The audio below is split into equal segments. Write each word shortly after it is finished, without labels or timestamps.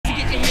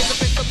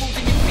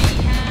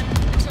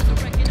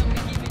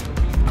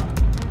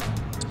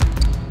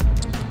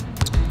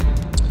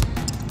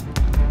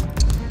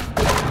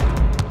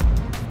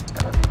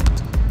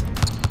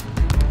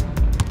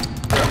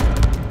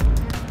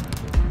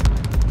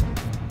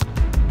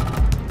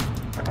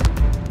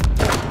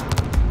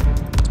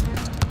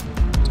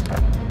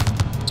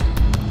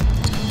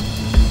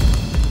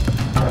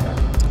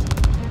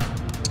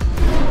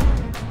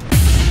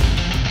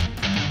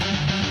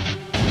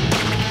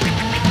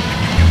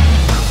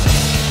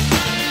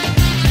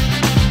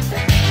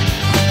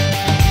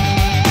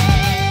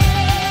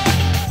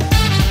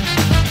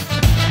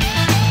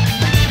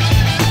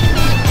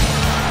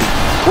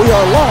We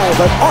are live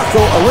at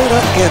Arco Arena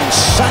in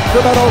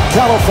Sacramento,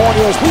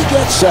 California as we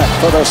get set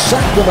for the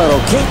Sacramento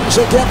Kings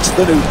against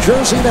the New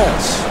Jersey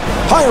Nets.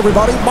 Hi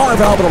everybody,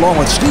 Marv Albert along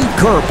with Steve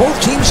Kerr. Both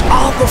teams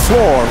on the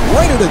floor,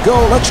 ready to go.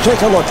 Let's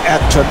take a look at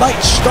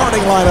tonight's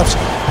starting lineups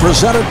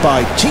presented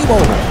by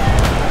T-Mobile.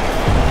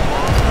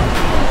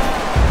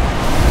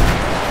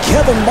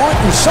 Kevin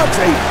Martin, such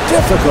a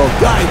difficult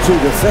guy to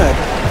defend.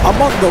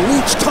 Among the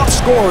league's top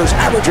scorers,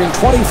 averaging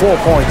 24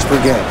 points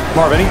per game.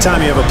 Marv,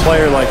 anytime you have a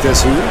player like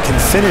this who can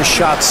finish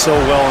shots so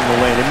well in the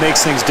lane, it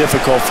makes things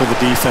difficult for the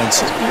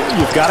defense.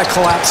 You've got to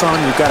collapse on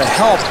him, you've got to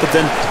help, but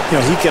then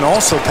he can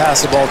also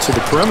pass the ball to the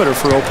perimeter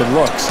for open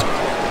looks.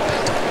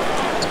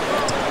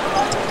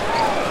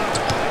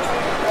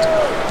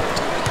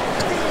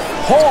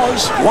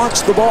 Hawes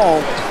wants the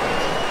ball.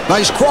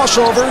 Nice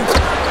crossover.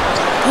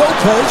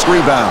 Lopez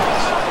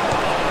rebounds.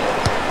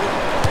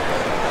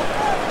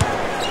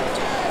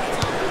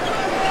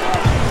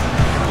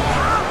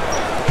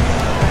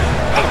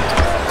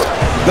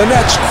 The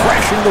Nets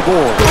crashing the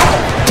board.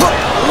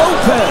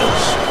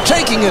 Lopez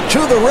taking it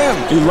to the rim.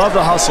 You love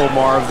the hustle,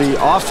 Marv. The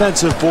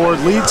offensive board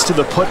leads to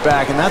the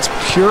putback, and that's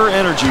pure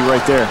energy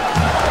right there.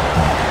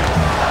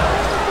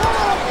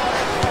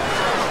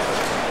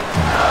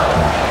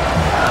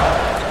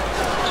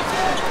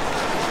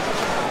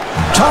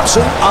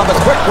 Thompson on the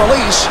quick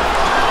release.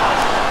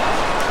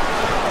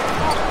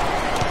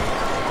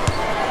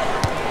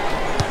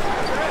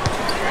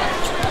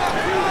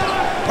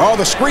 Oh,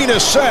 the screen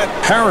is set.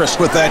 Harris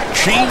with that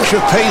change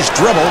of pace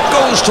dribble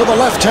goes to the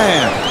left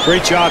hand.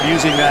 Great job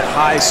using that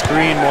high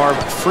screen, Marv,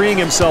 freeing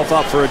himself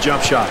up for a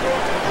jump shot.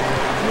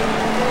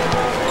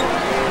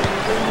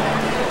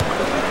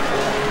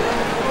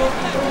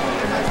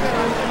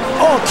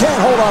 Oh, can't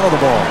hold on to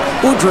the ball.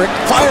 Udrih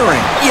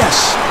firing. Yes.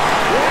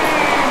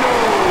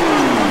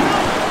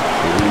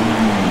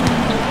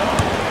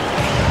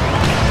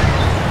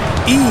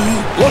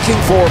 Looking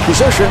for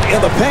position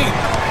in the paint.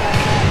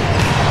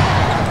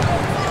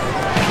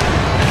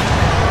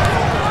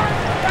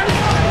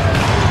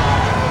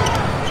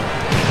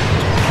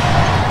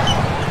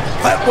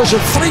 That was a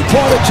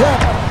three-point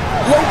attempt.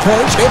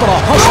 Lopez able to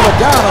hustle it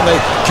down, and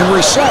they can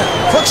reset.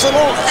 Puts a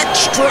little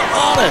extra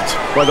on it.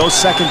 Well, those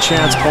second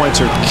chance points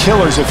are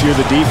killers if you're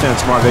the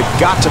defense, Marv. They've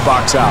got to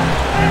box out.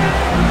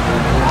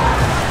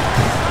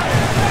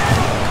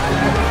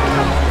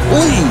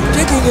 Lee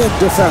digging in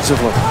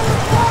defensively.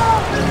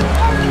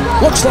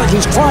 Looks like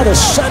he's trying to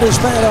set his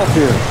man up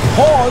here.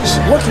 Hawes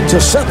looking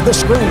to set the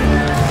screen.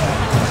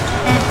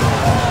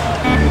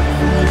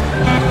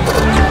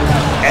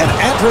 And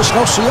Andres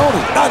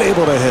Nocioni not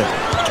able to hit.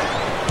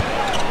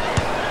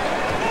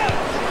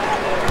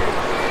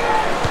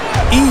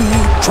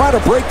 Try to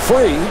break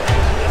free.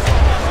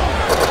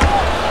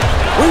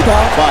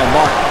 Rebound by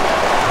Martin.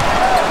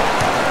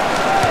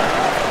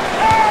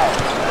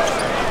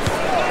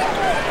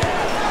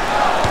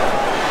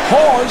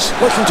 Hawes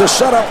looking to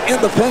set up in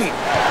the paint.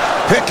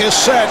 Pick is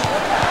set.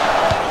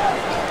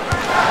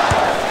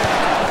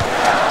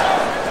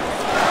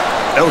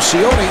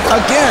 Nocioni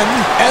again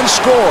and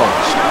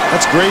scores.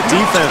 That's great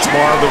defense,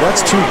 Marv, but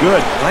that's too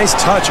good. Nice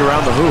touch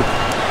around the hoop.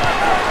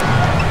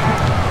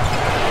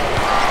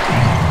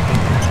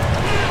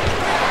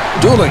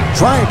 Dooling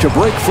trying to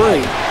break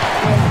free.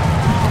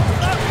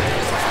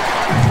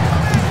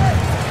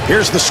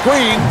 Here's the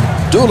screen.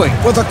 Dooling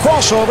with a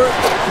crossover.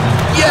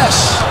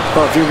 Yes.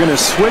 Well, if you're going to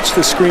switch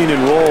the screen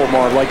and roll,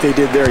 Marv, like they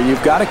did there,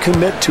 you've got to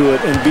commit to it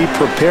and be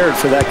prepared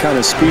for that kind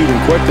of speed and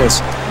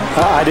quickness.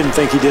 I didn't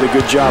think he did a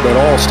good job at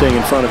all staying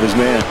in front of his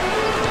man.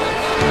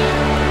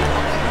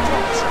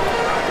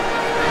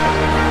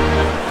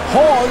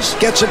 Hawes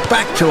gets it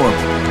back to him.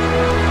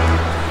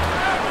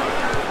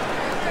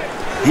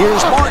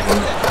 Here's Martin.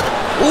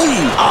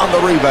 Lee on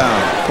the rebound.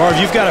 Marv,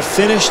 you've got to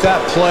finish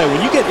that play. When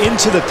you get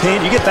into the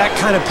paint, you get that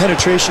kind of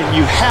penetration,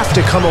 you have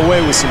to come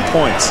away with some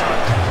points.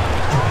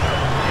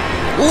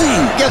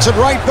 Lee gets it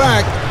right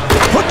back.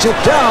 Puts it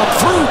down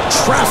through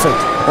traffic.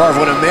 Marv,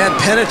 when a man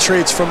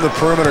penetrates from the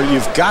perimeter,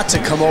 you've got to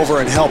come over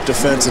and help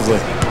defensively.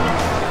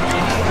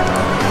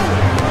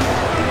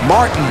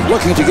 Martin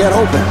looking to get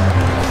open.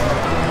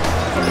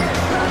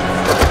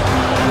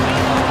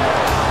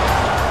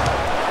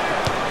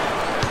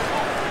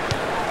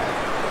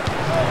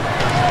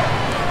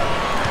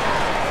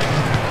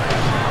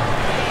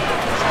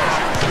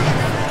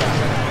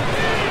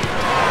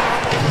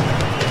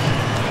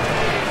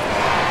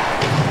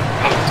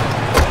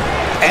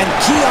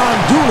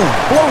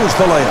 Blows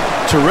the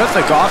layup.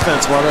 Terrific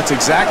offense, Marv. That's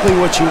exactly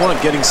what you want,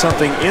 getting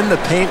something in the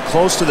paint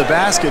close to the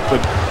basket,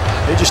 but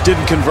they just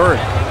didn't convert.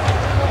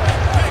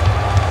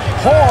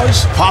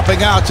 Hawes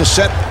popping out to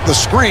set the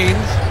screen.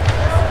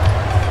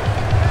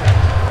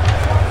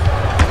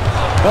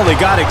 Well, they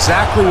got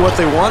exactly what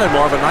they wanted,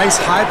 Marv. A nice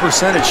high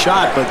percentage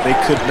shot, but they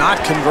could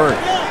not convert.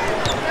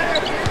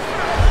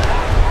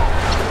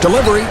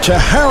 Delivery to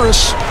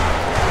Harris.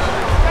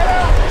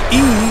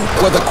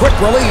 With a quick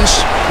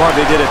release. Marv,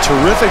 they did a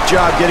terrific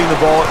job getting the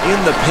ball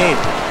in the paint.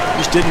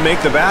 Just didn't make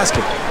the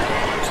basket.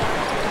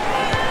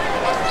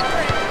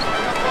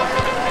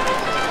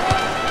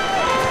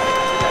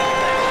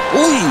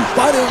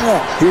 biting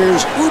up.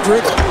 Here's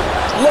Udrich.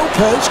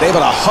 Lopez able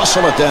to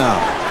hustle it down.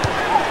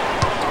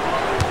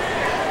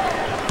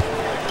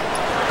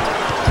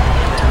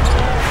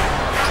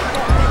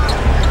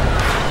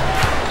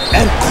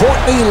 And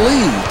Courtney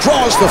Lee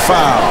draws the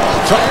foul.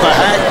 Took the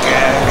hack,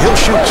 and he'll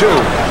shoot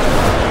two.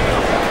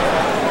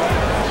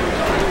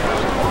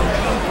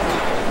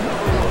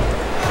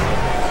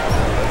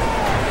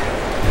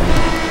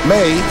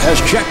 May has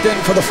checked in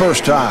for the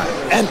first time.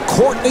 And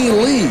Courtney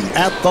Lee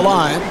at the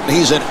line.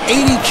 He's an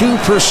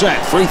 82%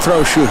 free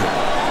throw shooter.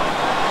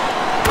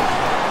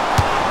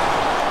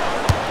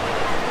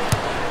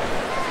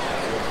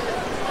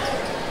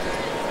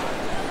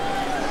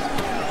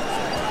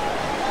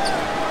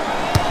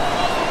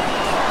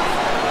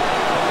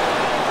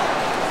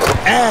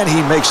 And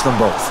he makes them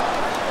both.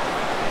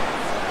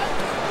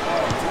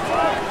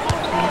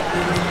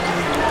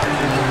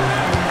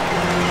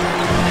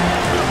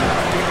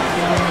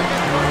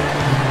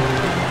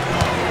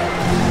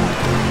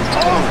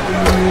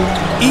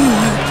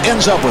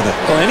 Ends up with it.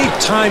 Well,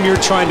 anytime you're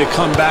trying to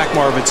come back,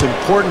 Marv, it's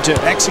important to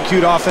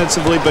execute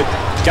offensively, but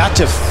got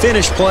to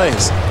finish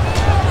plays.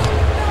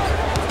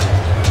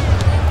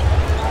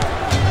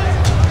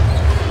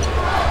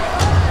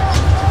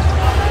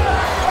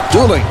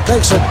 Dooling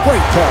makes a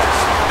great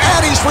pass.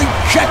 And he's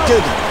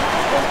rejected.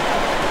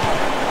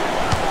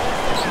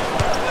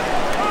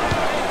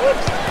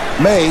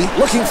 May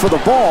looking for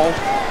the ball.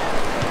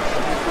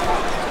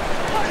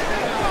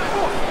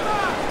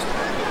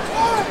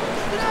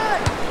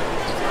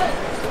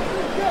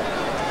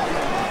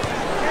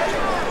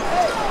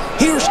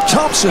 Here's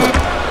Thompson.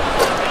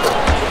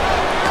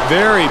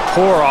 Very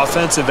poor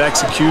offensive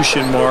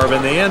execution, Marv,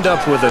 and they end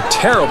up with a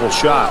terrible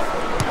shot.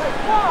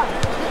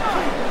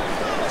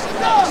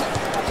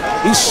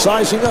 He's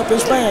sizing up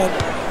his man.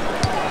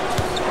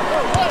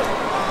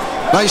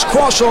 Nice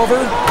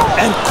crossover,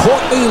 and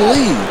Courtney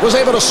Lee was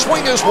able to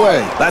swing his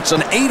way. That's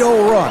an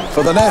 8-0 run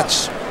for the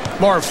Nets.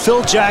 Marv,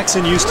 Phil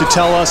Jackson used to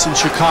tell us in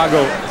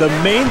Chicago, the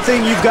main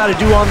thing you've got to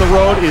do on the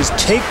road is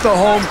take the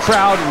home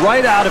crowd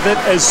right out of it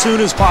as soon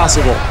as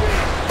possible.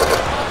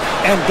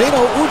 And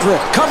Dino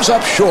Udrich comes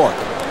up short.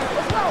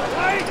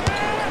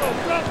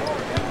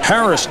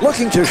 Harris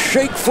looking to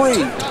shake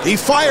free. He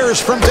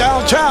fires from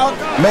downtown.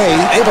 May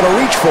able to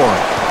reach for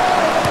it.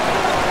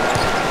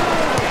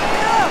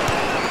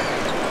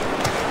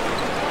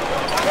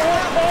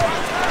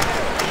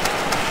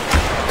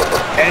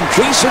 And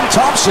Jason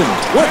Thompson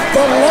with the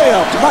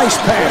layup. Nice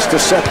pass to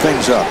set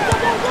things up.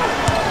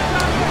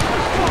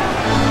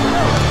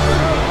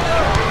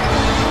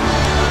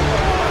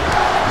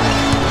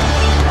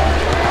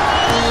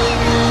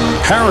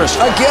 Harris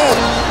again.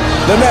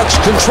 The Nets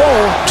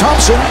control.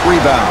 Thompson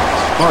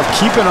rebounds. Marv,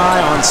 keep an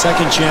eye on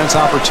second chance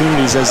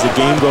opportunities as the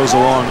game goes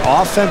along.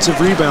 Offensive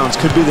rebounds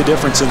could be the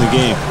difference in the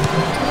game.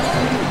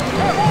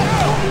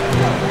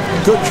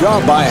 Good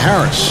job by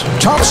Harris.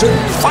 Thompson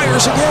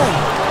fires again.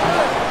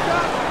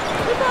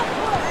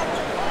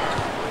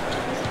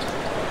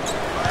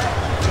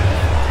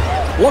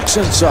 Looks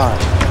inside.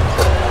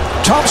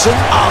 Thompson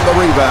on the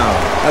rebound.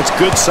 That's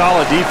good,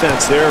 solid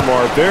defense there,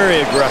 Marv.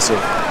 Very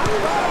aggressive.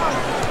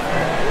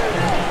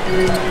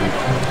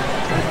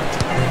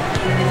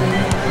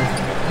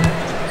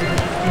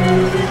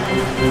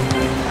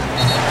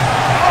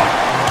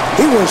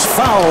 He was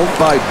fouled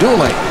by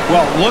Dooling.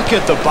 Well, look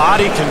at the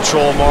body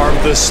control, Marv,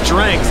 the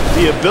strength,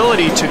 the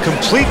ability to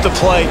complete the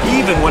play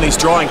even when he's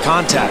drawing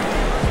contact.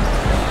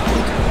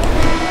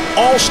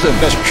 Alston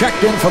has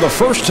checked in for the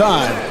first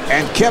time,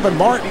 and Kevin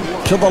Martin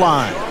to the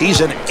line. He's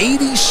an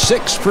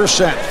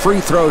 86% free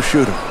throw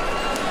shooter.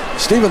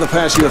 Steve, in the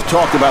past you have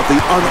talked about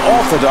the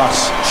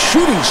unorthodox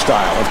shooting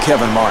style of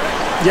Kevin Martin.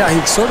 Yeah,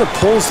 he sort of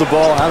pulls the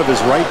ball out of his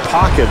right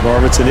pocket,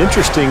 Marv. It's an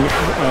interesting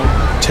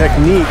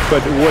technique,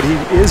 but what he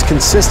is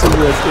consistent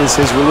with is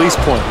his release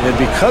point. And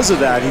because of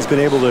that, he's been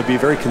able to be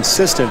very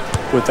consistent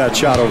with that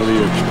shot over the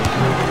edge.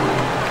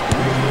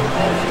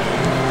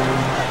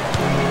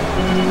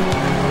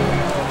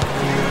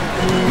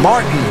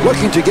 Martin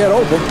looking to get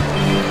open.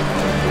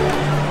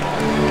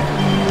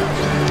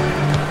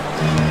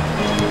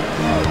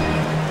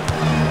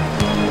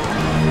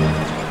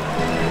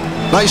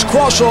 Nice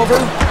crossover.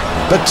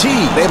 Petit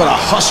able to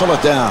hustle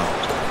it down.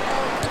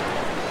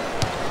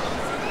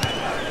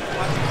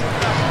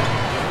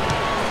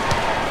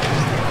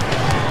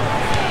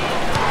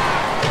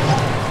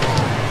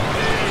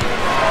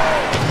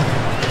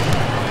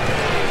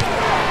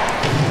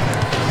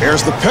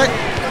 Here's the pick.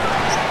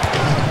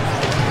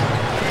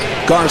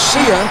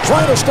 Garcia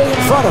trying to stay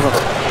in front of him.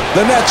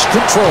 The Nets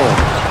control.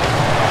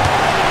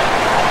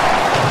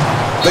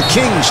 The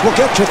Kings will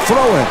get to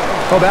throw in.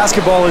 Well,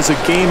 basketball is a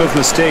game of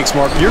mistakes,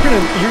 Mark. You're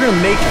gonna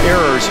make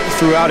errors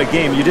throughout a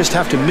game. You just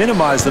have to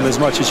minimize them as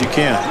much as you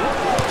can.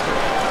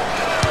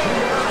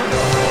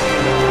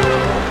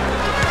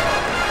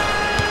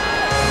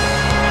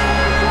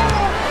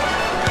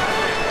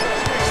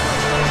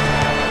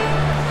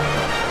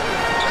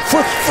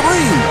 For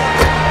three.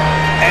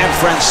 And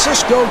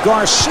Francisco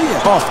Garcia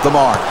off the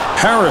mark.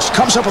 Harris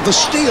comes up with the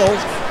steal.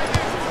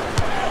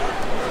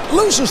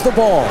 Loses the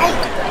ball.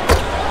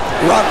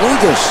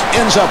 Rodriguez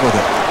ends up with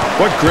it.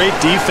 What great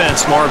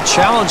defense, Marv,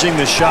 challenging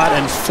the shot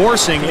and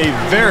forcing a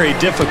very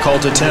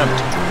difficult attempt.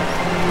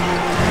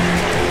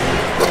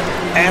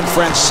 And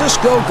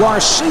Francisco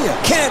Garcia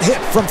can't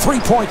hit from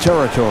three-point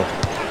territory.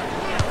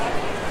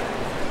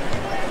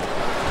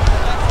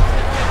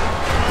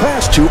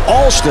 Pass to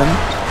Alston.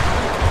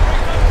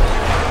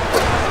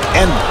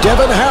 And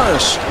Devin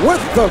Harris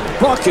with the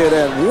bucket,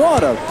 and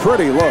what a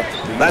pretty look.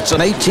 That's an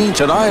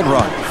 18-9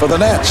 run for the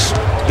Nets.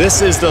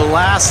 This is the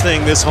last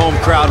thing this home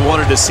crowd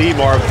wanted to see,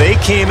 Marv. They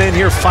came in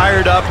here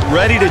fired up,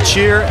 ready to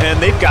cheer, and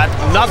they've got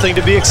nothing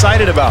to be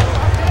excited about.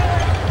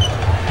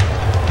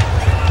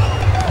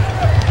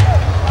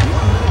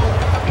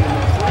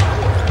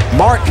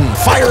 Martin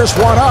fires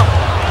one up.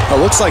 It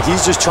looks like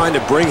he's just trying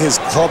to bring his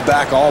club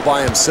back all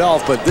by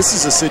himself, but this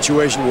is a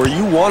situation where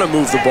you want to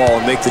move the ball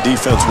and make the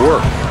defense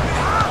work.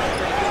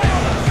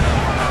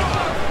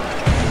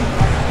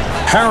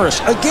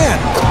 Harris again.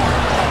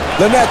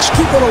 The Nets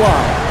keep it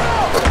alive.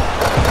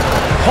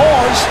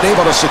 Hawes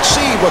able to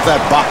succeed with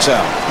that box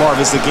out. Marv,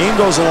 as the game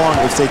goes along,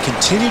 if they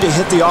continue to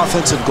hit the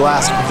offensive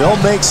glass, they'll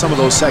make some of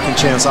those second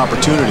chance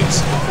opportunities.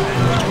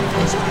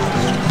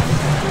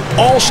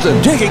 Alston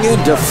digging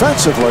in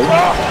defensively.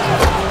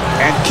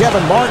 And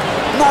Kevin Martin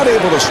not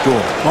able to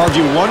score. Marv,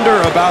 you wonder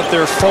about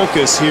their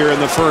focus here in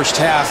the first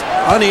half.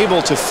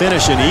 Unable to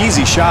finish an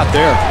easy shot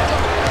there.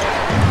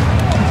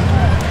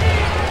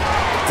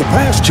 The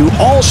pass to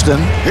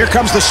Alston. Here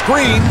comes the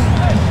screen.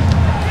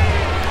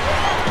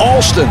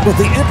 Alston with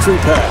the entry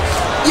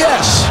pass.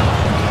 Yes.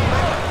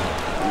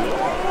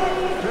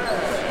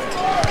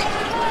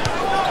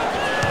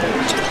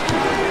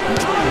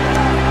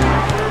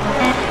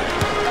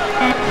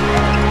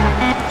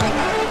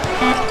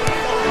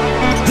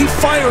 He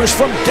fires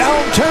from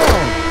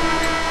downtown.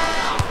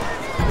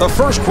 The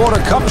first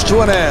quarter comes to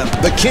an end.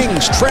 The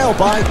Kings trail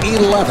by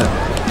 11.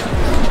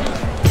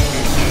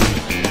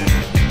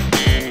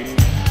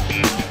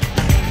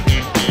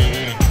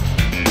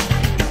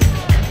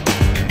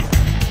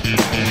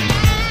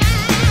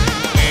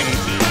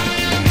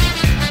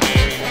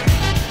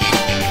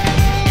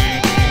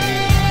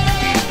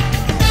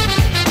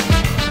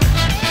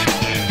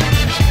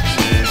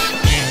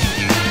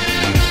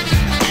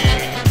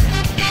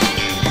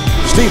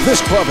 Steve,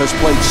 this club has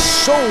played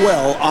so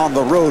well on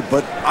the road,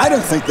 but I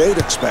don't think they'd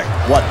expect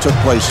what took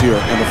place here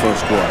in the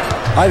first quarter.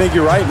 I think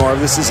you're right, Marv.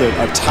 This is a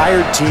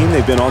tired team.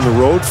 They've been on the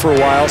road for a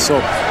while,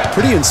 so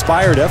pretty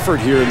inspired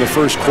effort here in the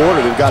first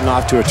quarter. They've gotten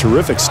off to a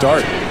terrific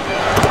start.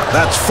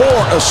 That's 4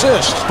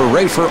 assists for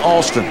Rafer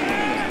Alston.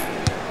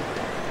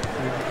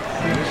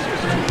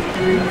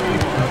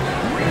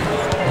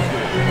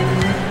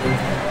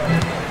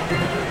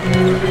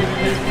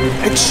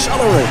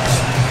 Accelerates.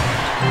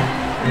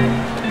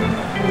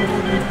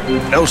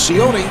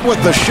 Elcioni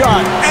with the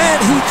shot,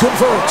 and he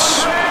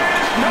converts.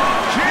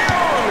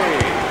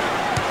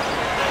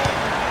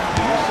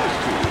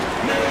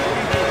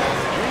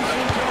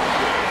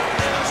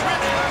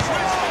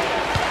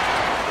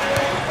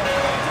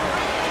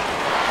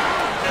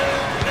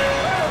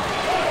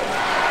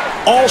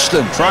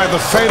 Alston tried the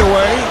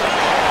fadeaway.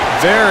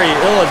 Very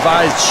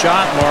ill-advised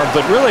shot, Marv,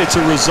 but really it's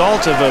a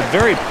result of a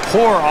very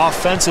poor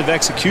offensive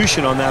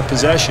execution on that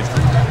possession.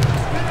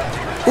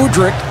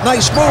 Udrih,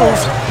 nice move.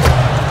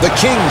 The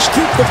Kings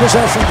keep the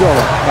possession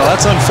going. Well,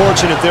 that's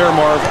unfortunate there,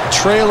 Marv.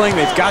 Trailing,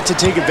 they've got to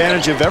take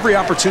advantage of every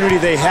opportunity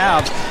they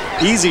have.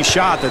 Easy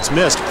shot that's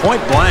missed,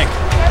 point blank.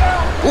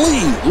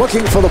 Lee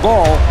looking for the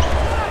ball.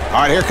 All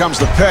right, here comes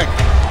the pick.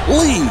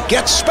 Lee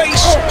gets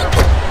space.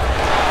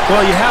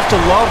 Well, you have to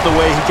love the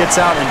way he gets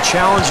out and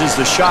challenges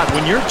the shot.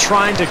 When you're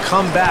trying to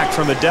come back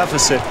from a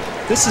deficit,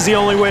 this is the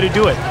only way to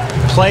do it.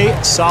 Play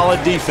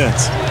solid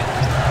defense.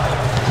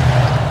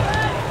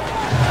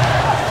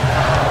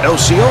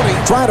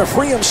 Elcioni trying to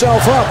free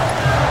himself up.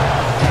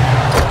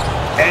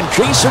 And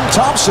Jason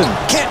Thompson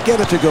can't get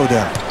it to go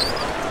down.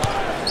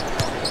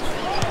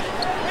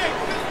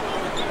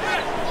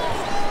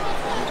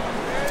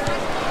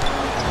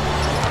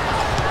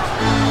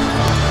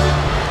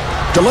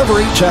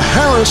 Delivery to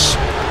Harris.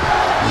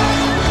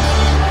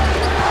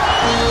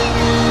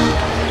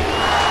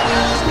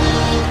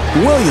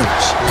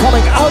 Williams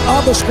coming out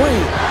on the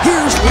screen.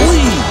 Here's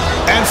Lee.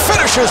 And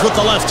finishes with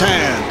the left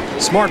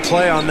hand. Smart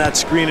play on that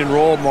screen and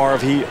roll,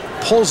 Marv. He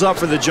pulls up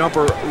for the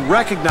jumper,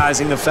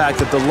 recognizing the fact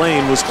that the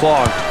lane was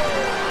clogged.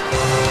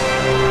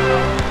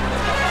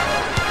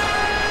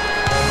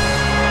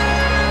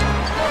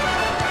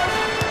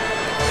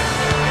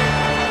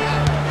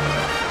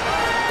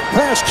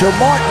 Pass to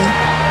Martin.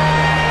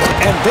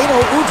 And Beno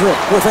Udrih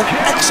with an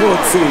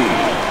excellent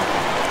feed.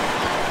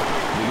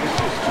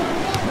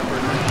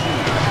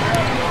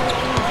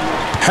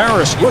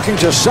 Harris looking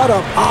to set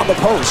up on the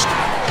post.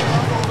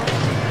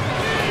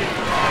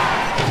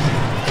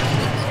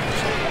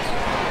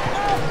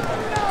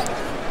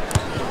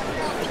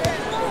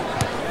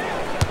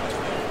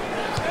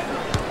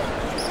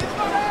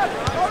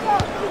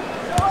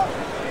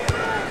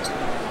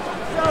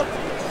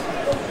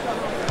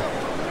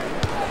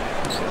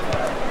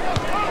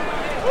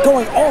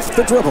 Going off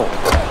the dribble.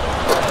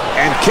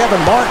 And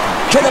Kevin Martin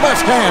to the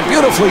left hand.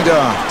 Beautifully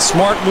done.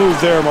 Smart move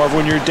there, Marv.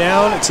 When you're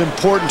down, it's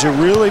important to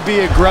really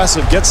be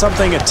aggressive. Get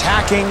something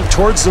attacking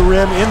towards the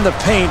rim in the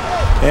paint,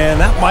 and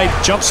that might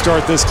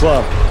jumpstart this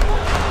club.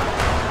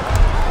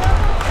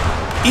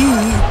 E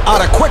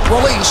on a quick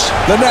release.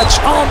 The net's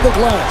on the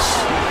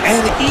glass.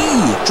 And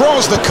E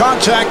draws the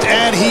contact,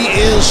 and he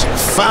is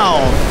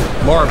fouled.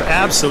 Marv,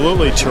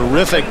 absolutely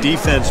terrific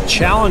defense,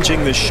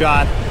 challenging the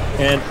shot.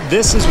 And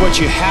this is what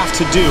you have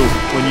to do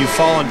when you've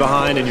fallen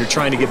behind and you're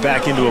trying to get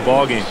back into a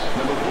ball game.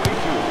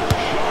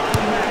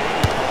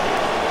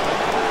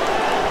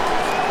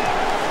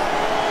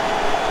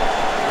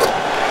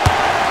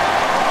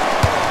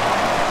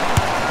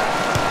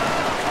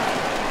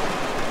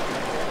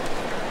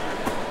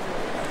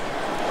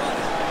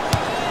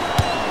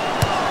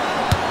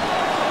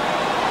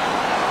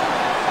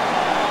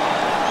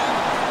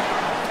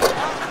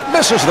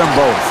 Misses them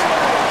both.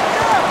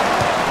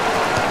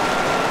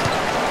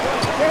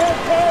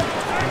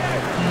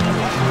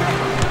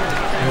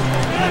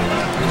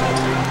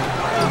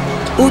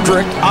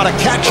 Udrich on a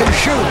catch and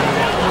shoot.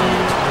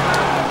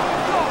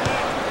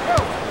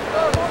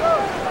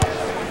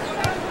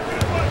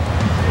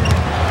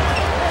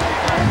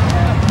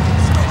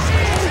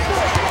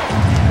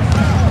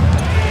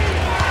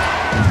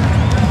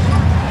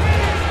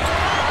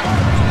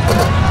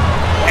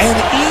 And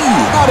E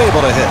not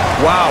able to hit.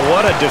 Wow,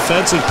 what a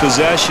defensive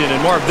possession.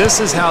 And Marv, this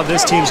is how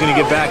this team's going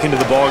to get back into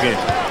the ballgame.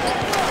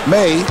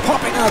 May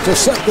popping out to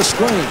set the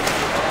screen.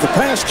 The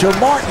pass to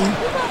Martin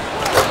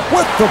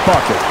with the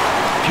bucket.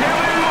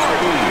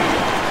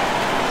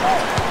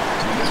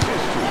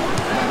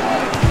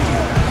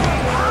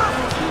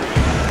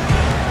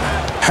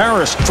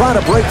 Harris trying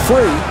to break free.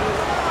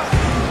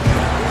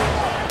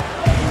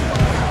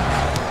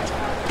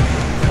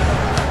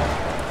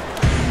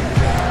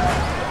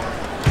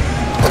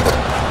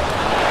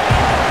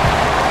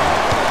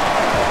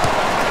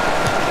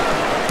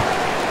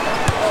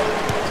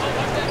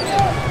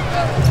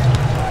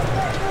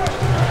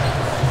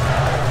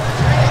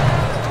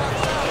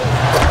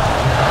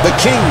 The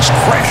Kings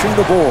crashing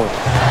the board.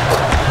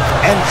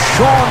 And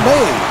Sean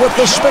May with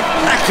the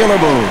spectacular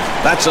move.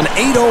 That's an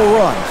 8-0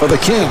 run for the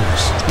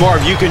Kings.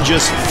 Marv, you can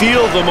just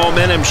feel the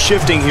momentum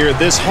shifting here.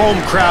 This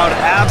home crowd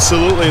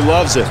absolutely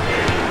loves it.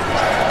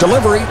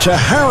 Delivery to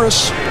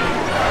Harris.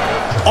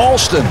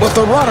 Alston with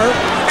the runner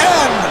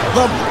and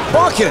the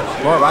bucket.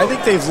 Marv, I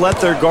think they've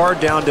let their guard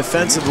down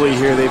defensively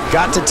here. They've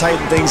got to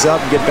tighten things up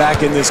and get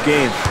back in this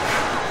game.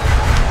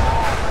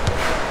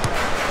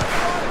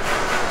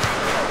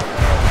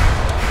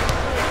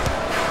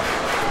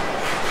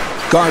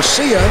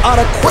 Garcia on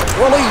a quick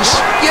release.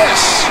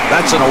 Yes!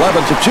 That's an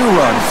 11-2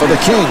 run for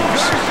the Kings.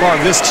 Marv,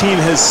 this team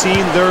has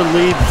seen their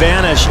lead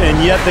vanish,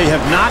 and yet they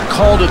have not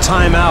called a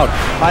timeout.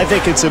 I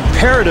think it's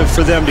imperative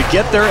for them to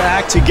get their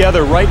act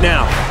together right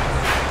now.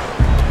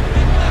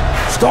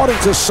 Starting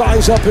to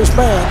size up his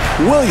man.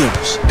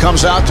 Williams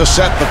comes out to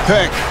set the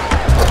pick.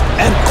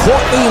 And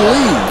Courtney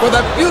Lee with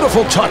a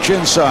beautiful touch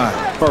inside.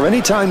 Marv,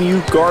 anytime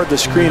you guard the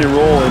screen and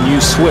roll and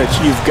you switch,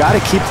 you've got to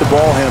keep the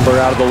ball handler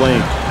out of the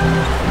lane.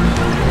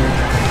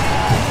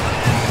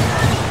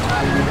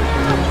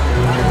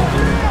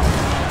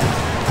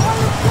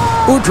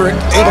 Udrich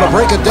able to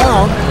break it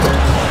down.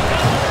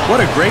 What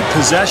a great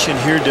possession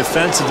here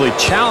defensively,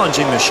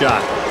 challenging the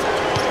shot.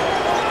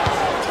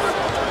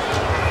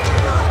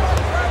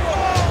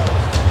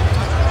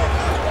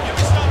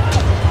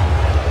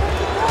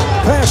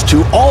 Pass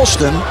to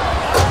Alston.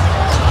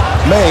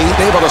 May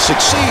able to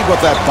succeed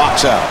with that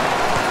box out.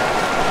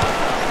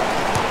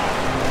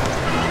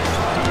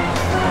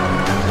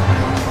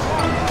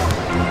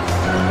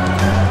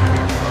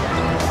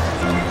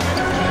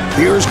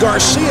 Here's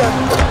Garcia.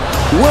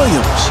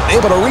 Williams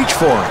able to reach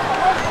for it.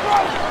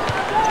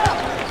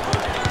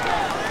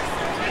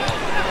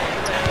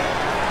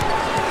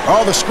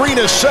 Oh, the screen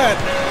is set.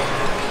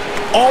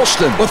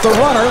 Alston with the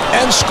runner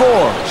and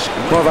scores.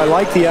 Marv, I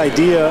like the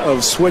idea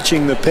of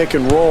switching the pick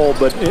and roll,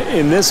 but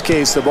in this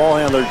case, the ball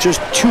handler just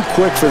too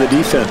quick for the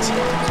defense.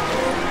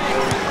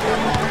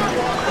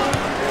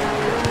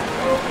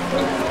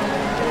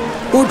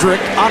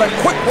 Udrich on a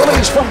quick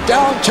release from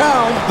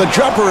downtown. The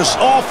jumper is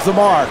off the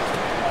mark.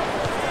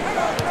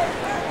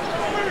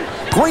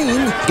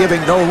 Green giving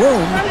no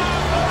room.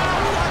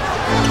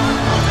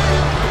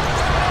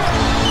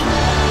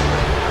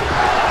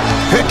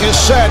 Pick is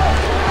set.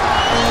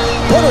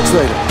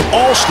 Penetrated.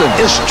 Alston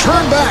is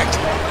turned back.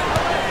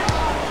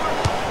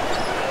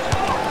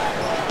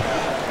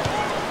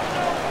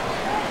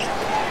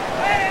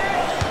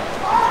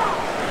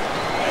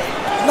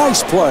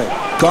 Nice play.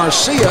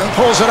 Garcia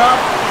pulls it up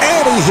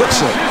and he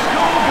hits it.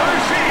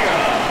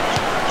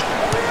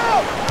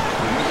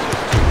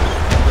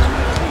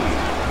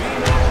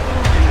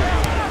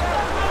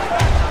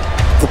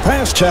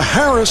 Pass to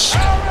Harris.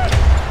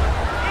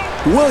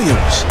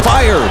 Williams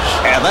fires,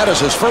 and that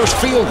is his first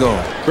field goal.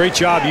 Great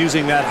job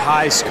using that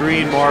high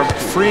screen, Marv,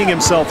 freeing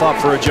himself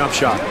up for a jump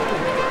shot.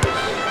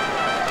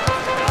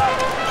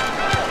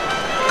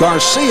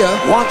 Garcia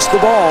wants the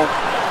ball.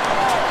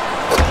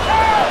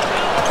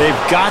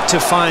 They've got to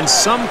find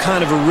some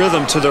kind of a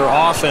rhythm to their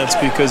offense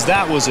because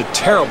that was a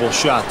terrible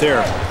shot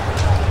there.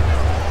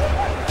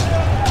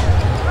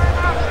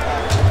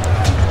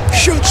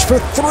 Shoots for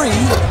three.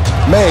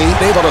 May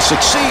able to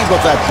succeed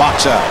with that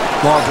box out.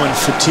 Mark, when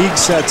fatigue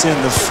sets in,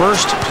 the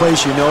first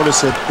place you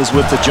notice it is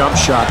with the jump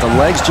shot. The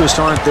legs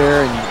just aren't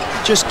there, and you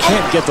just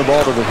can't get the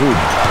ball to the hoop.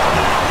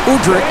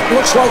 Udrich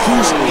looks like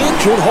he's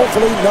injured.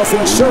 Hopefully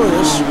nothing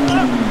serious.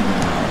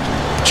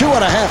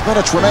 2.5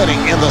 minutes remaining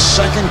in the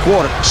second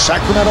quarter.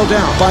 Sacramento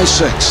down by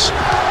 6.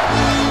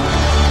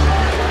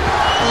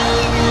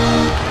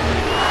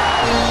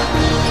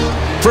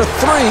 For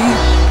three.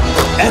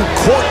 And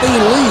Courtney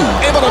Lee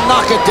able to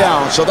knock it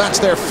down. So that's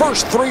their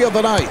first 3 of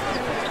the night.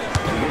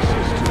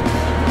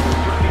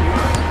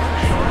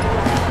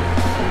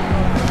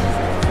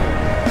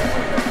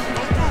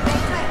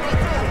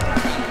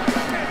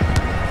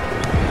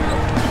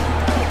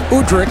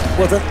 Udrich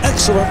with an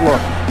excellent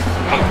look.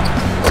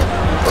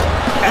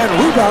 And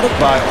rebounded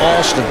by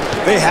Alston.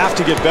 They have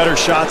to get better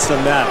shots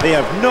than that. They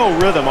have no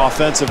rhythm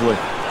offensively.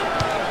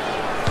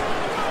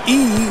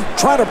 E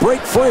trying to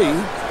break free.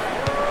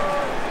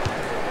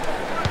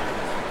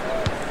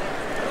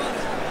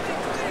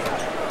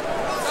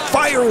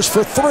 Fires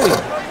for 3.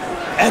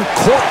 And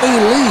Courtney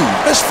Lee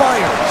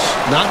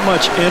misfires. Not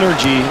much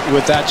energy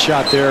with that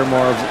shot there,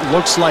 Marv.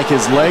 Looks like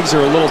his legs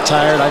are a little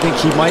tired. I think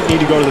he might need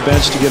to go to the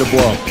bench to get a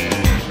blow.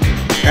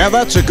 And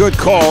that's a good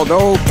call,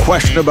 no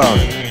question about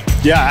it.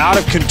 Yeah, out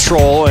of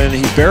control, and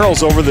he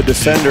barrels over the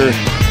defender.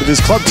 With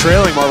his club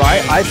trailing, Marv,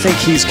 I think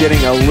he's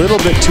getting a little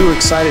bit too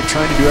excited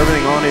trying to do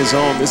everything on his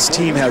own. This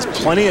team has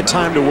plenty of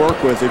time to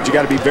work with. You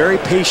got to be very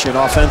patient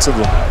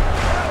offensively.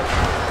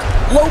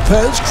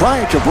 Lopez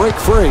trying to break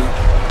free.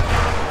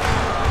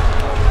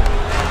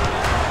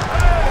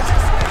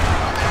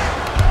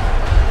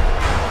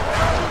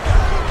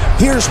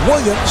 Here's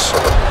Williams.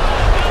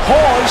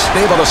 Hawes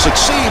able to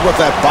succeed with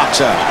that box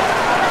out.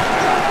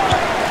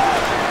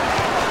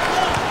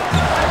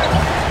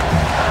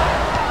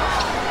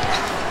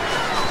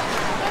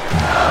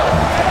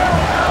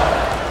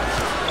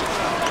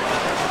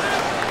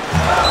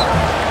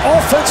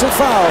 Offensive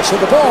foul, so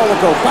the ball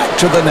will go back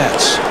to the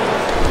Nets.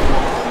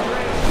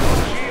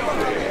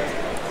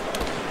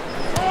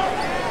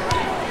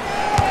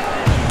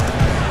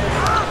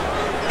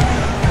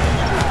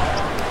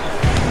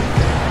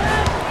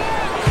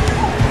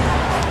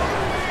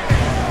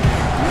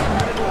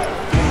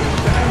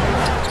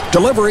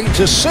 Delivery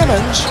to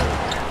Simmons.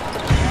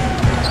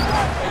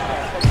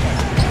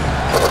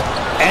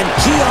 And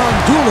Keon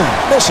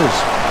Doolin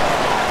misses.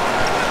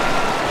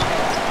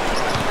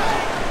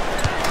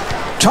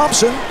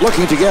 Thompson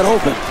looking to get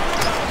open.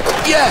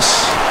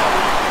 Yes!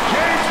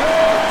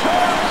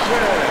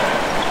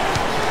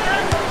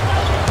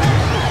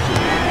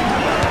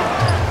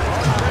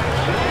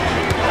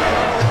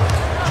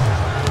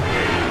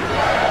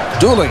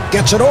 Doolin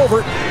gets it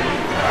over.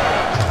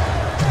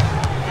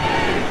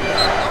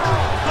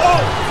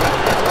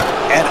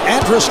 And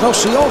Andres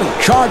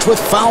Nocioni charged with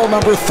foul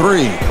number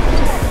 3.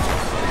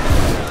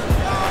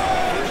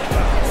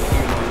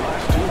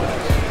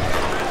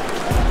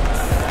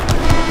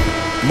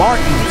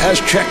 Martin has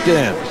checked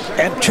in.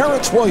 And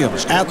Terrence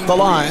Williams at the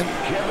line.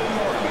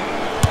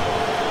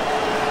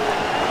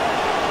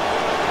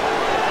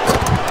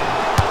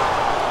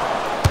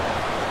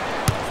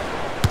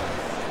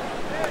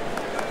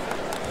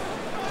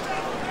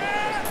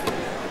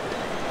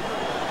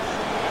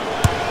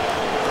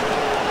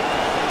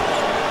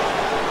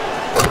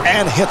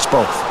 And hits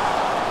both.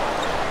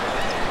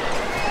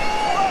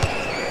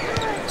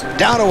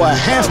 Down to a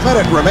half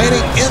minute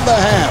remaining in the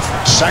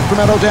half.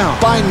 Sacramento down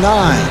by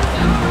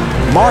 9.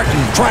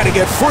 Martin trying to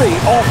get free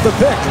off the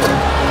pick.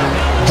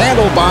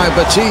 Handled by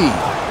Battie.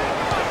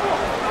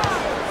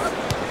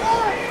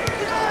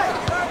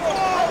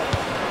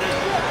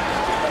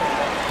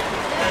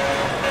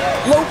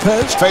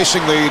 Lopez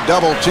facing the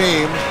double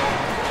team.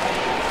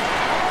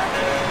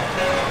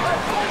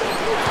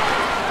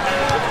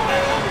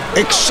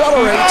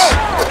 Accelerates.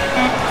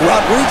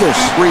 Rodriguez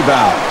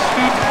rebounds.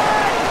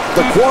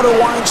 The quarter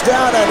winds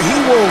down and he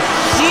will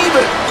heave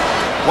it.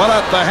 Well,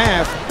 at the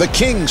half, the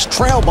Kings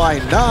trail by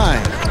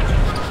 9.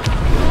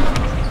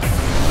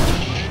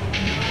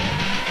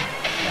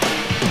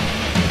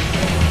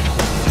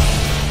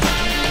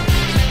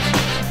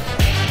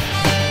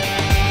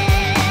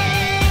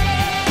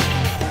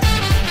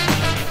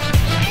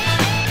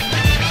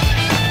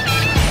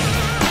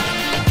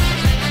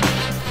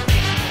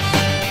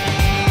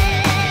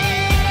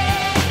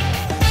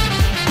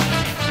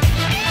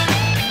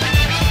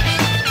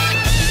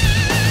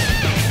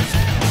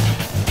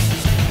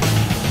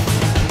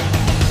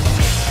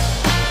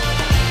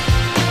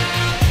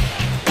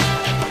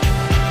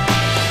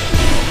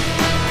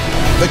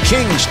 The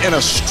Kings in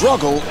a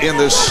struggle in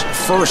this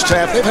first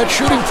half. They've had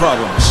shooting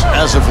problems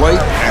as of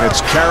late, and it's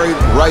carried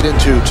right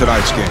into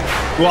tonight's game.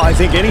 Well, I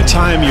think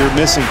anytime you're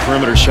missing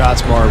perimeter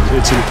shots, Marv,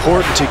 it's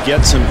important to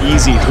get some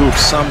easy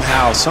hoops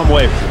somehow, some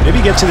way.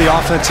 Maybe get to the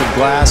offensive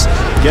glass,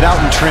 get out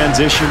in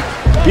transition,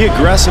 Be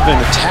aggressive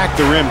and attack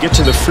the rim. Get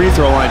to the free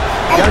throw line.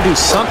 You got to do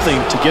something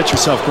to get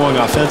yourself going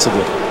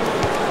offensively.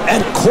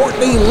 And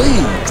Courtney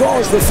Lee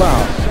draws the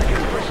foul.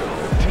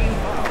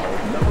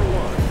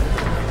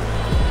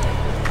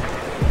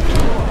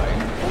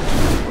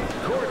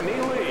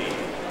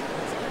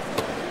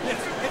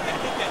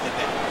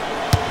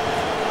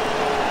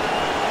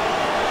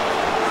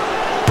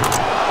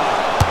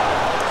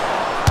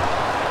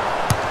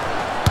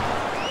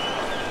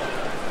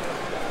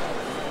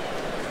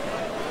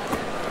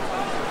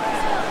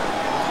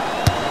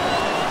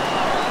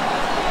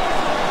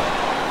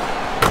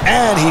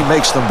 And he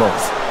makes them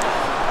both.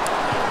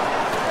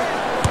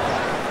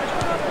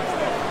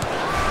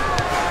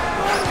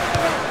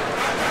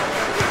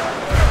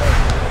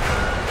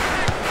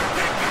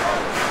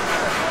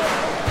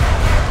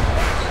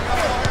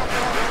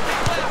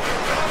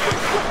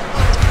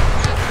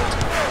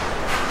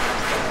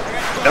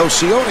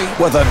 Elcioni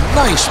with a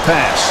nice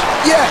pass.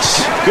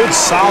 Yes! Good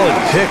solid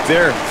pick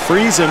there.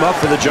 Frees him up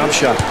for the jump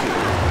shot.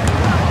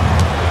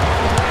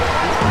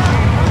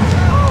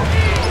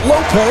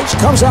 Lopez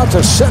comes out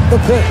to set the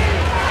pick.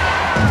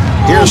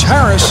 Here's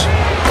Harris.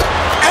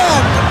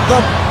 And the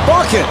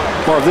bucket.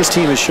 Marv, this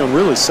team has shown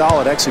really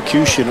solid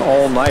execution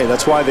all night.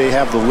 That's why they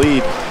have the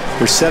lead.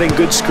 They're setting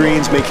good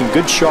screens, making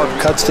good sharp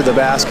cuts to the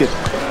basket,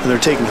 and they're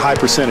taking high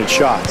percentage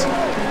shots.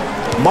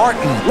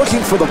 Martin looking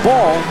for the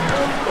ball.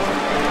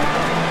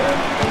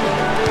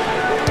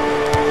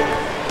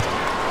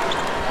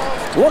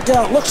 Look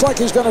out, looks like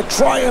he's going to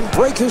try and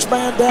break his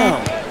man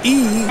down.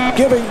 E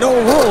giving no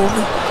room.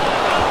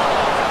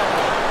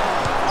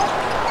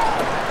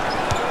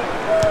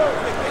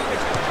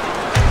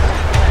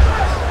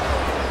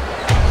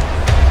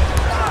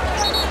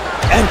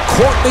 And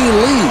Courtney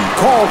Lee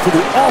called for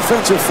the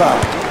offensive foul.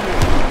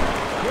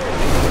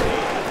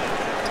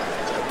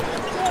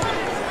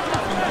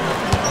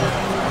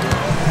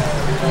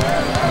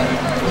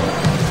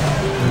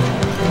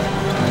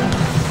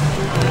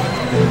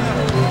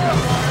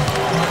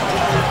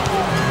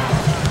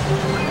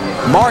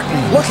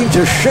 Martin looking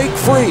to shake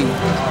free.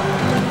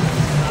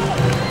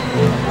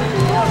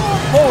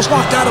 Ball's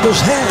knocked out of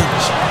his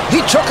hands. He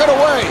took it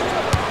away.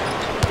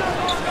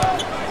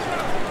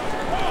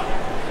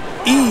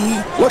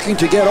 E looking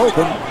to get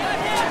open.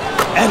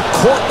 And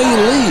Courtney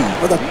Lee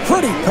with a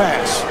pretty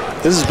pass.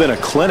 This has been a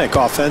clinic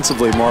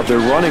offensively, Marv. They're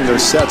running their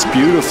sets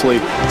beautifully,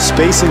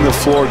 spacing the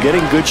floor,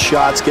 getting good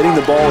shots, getting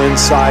the ball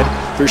inside.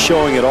 They're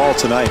showing it all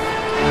tonight.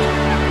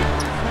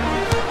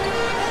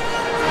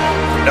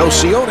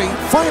 Elcioni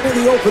finding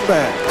the open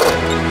man.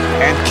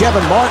 And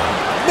Kevin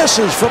Martin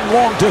misses from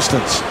long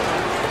distance.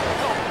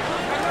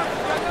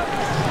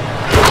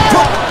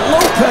 Brooke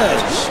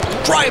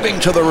Lopez driving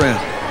to the rim.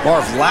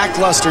 Marv,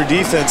 lackluster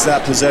defense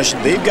that possession.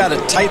 They've got to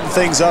tighten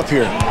things up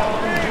here.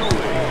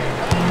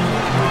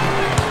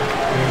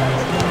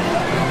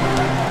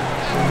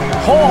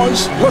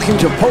 Hawes looking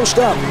to post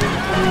up.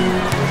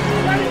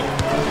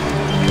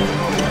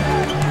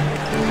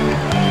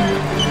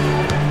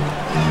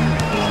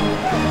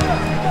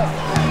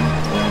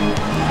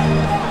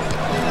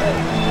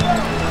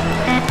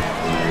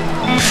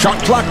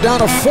 Shot clock down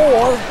to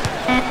 4.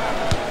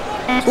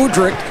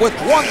 Udrich with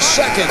 1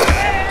 second.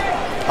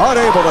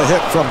 Unable to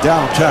hit from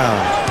downtown.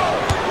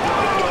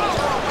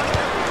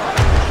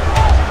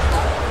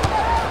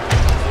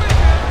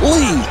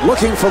 Lee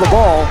looking for the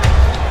ball.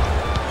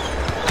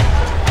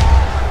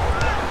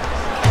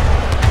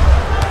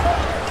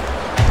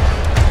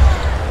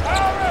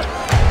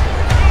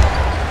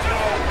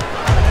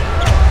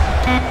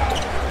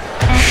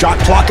 Shot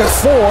clock at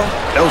 4.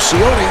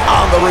 Elcioni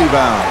on the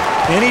rebound.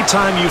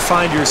 Anytime you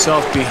find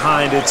yourself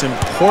behind, it's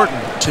important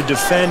to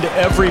defend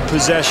every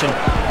possession.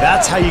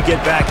 That's how you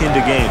get back into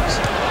games.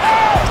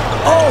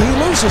 Oh, he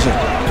loses it.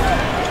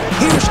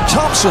 Here's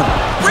Thompson.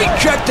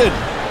 Rejected.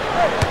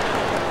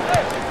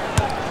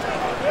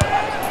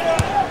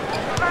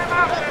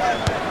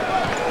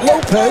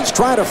 Lopez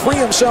trying to free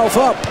himself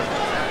up.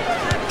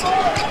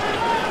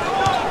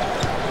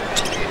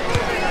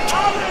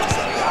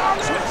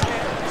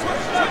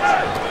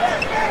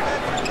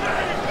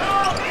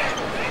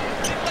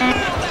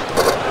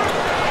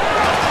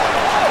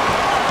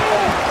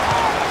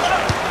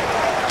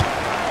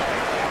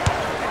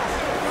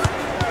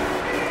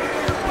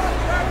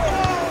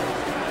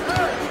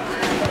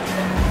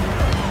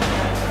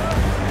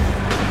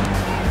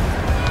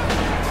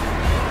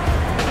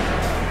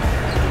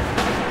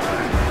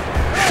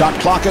 Shot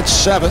clock at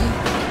 7.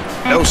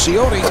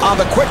 Elcioni on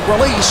the quick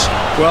release.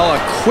 Well,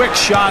 a quick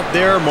shot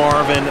there,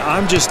 Marvin.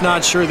 I'm just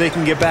not sure they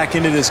can get back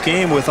into this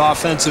game with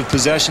offensive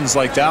possessions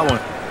like that one.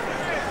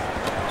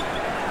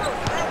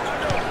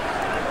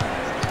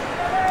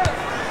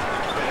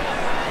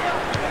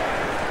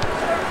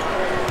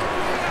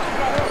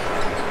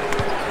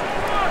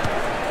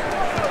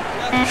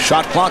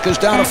 Shot clock is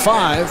down to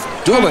 5.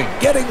 Dooling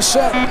getting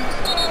set.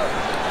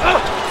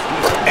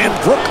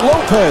 And Brooke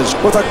Lopez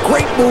with a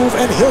great move,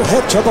 and he'll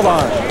head to the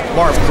line.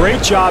 Marv,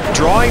 great job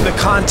drawing the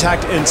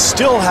contact and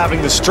still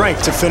having the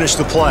strength to finish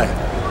the play.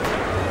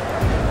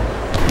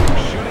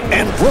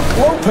 And Brook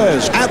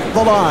Lopez at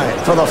the line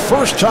for the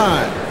first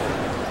time.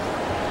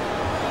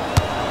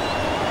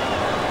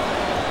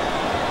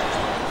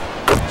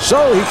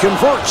 So he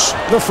converts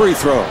the free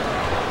throw.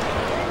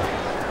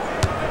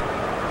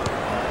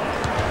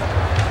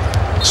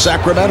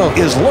 Sacramento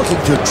is looking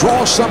to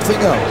draw something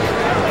up.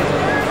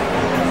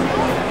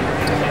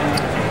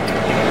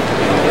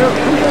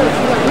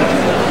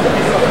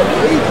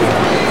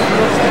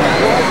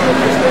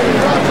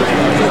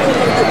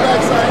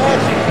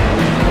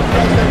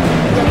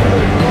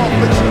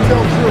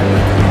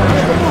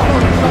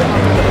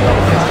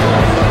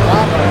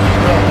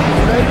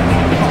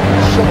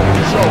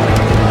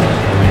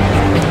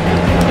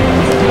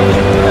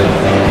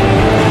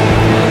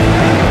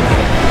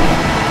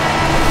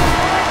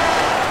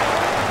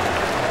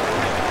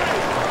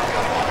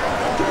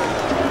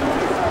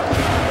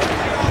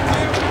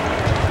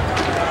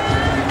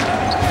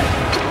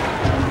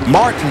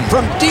 Martin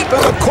from deep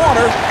in the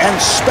corner,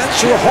 and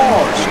Spencer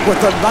Hawes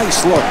with a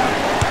nice look.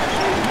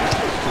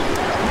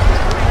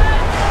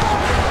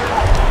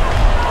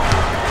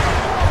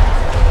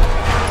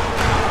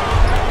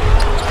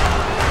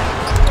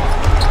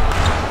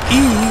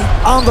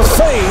 On the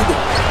fade.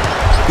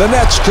 The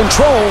Nets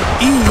control.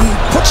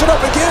 Puts it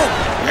up again.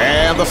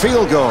 And the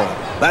field goal.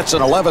 That's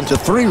an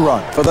 11-3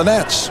 run for the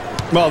Nets.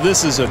 Well,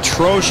 this is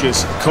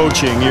atrocious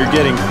coaching. You're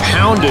getting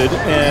pounded,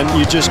 and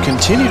you just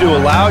continue to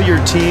allow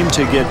your team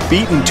to get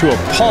beaten to a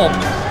pulp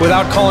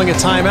without calling a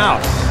timeout.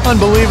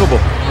 Unbelievable.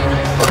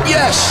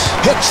 Yes,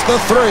 hits the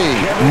three.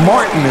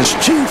 Martin is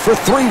 2 for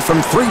 3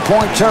 from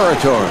three-point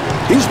territory.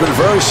 He's been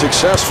very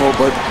successful,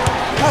 but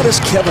how does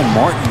Kevin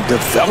Martin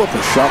develop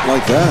a shot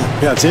like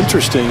that? Yeah, it's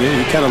interesting.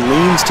 He kind of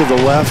leans to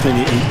the left, and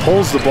he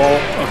pulls the ball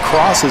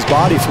across his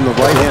body from the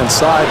right-hand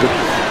side. But,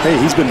 hey,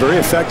 he's been very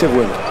effective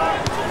with it.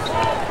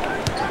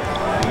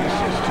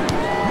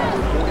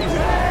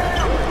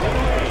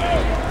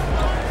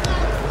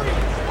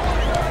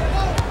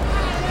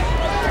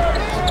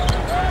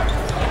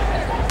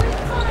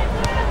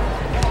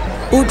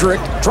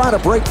 Udrich trying to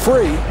break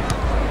free.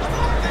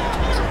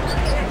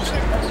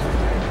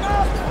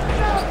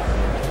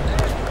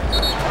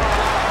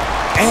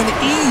 And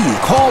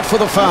called for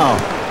the foul.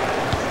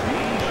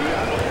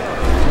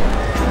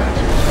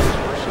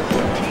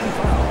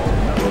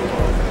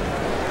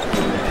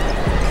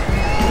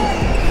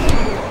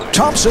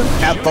 Thompson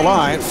at the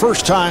line,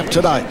 first time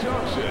tonight.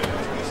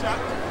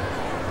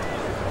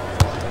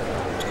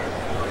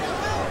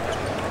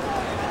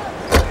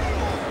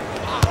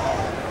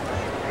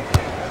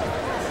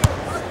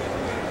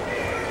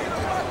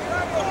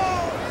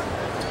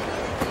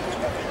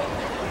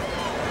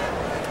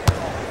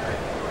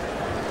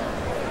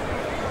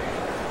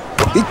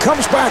 He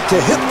comes back to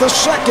hit the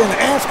second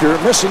after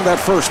missing that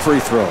first free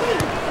throw.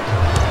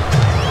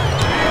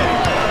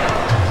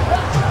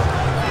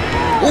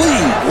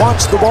 Lee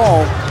wants the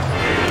ball.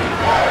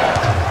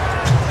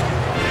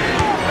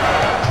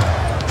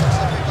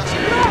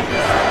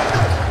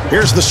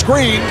 Here's the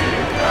screen.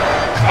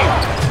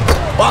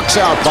 Box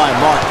out by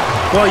Martin.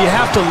 Well, you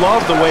have to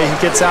love the way he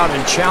gets out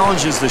and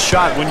challenges the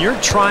shot. When you're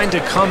trying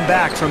to come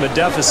back from a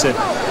deficit,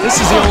 this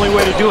is the only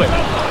way to do it.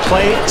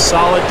 Play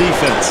solid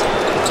defense.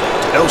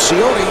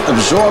 Elcioni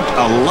absorbed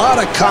a lot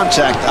of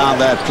contact on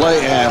that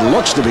play and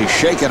looks to be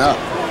shaken up.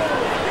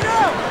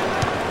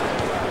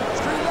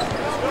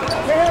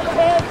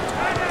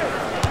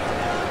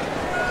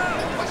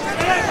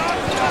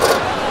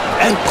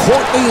 And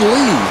Courtney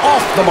Lee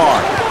off the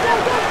mark.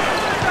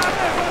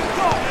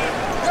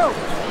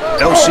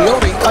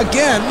 Elcioni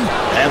again,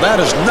 and that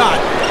is not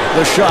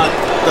the shot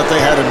that they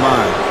had in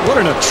mind. What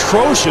an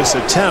atrocious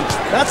attempt.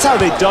 That's how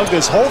they dug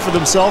this hole for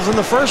themselves in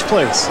the first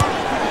place.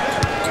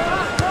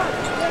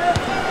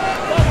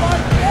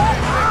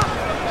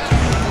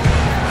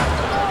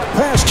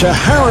 Pass to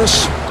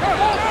Harris.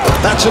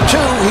 That's a 2.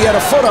 He had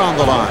a foot on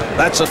the line.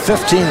 That's a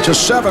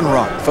 15-7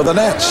 run for the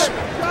Nets.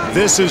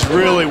 This is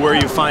really where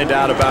you find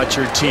out about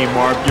your team,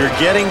 Mark. You're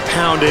getting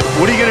pounded.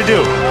 What are you going to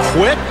do?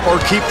 Quit or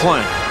keep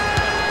playing?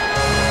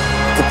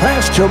 The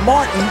pass to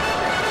Martin,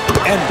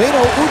 and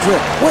Beno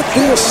Udrich with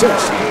the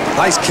assist.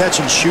 Nice catch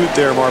and shoot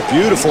there, Mark.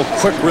 Beautiful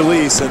quick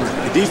release, and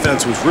the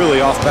defense was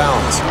really off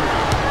balance.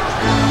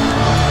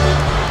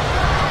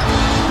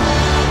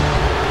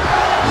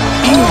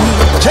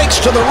 Takes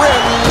to the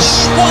rim,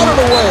 swatted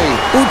away.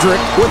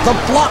 Udrich with the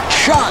blocked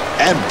shot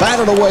and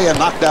batted away and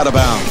knocked out of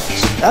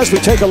bounds. As we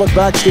take a look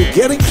back, Steve,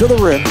 getting to the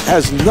rim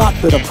has not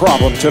been a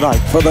problem tonight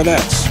for the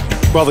Nets.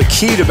 Well, the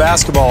key to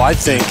basketball, I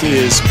think,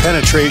 is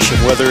penetration,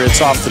 whether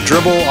it's off the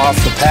dribble, off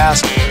the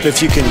pass.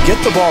 If you can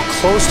get the ball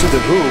close to the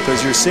hoop,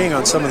 as you're seeing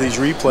on some of these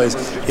replays,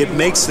 it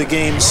makes the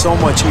game so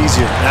much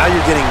easier. Now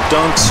you're getting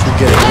dunks, you're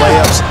getting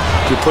layups,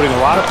 you're putting a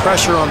lot of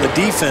pressure on the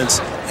defense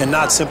and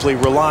not simply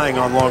relying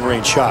on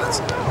long-range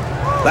shots.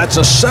 That's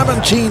a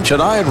 17-9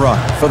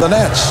 run for the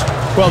Nets.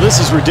 Well, this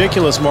is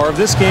ridiculous, Marv.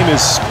 This game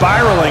is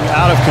spiraling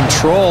out of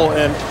control,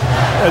 and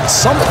at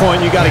some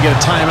point you got to get a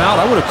timeout.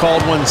 I would have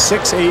called one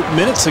 6-8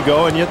 minutes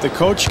ago, and yet the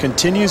coach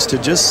continues to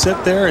just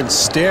sit there and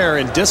stare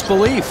in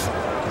disbelief.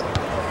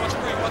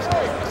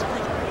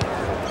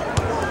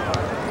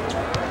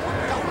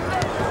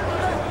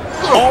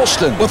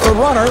 Alston with the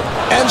runner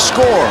and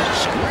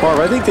scores. Marv,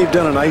 I think they've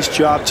done a nice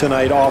job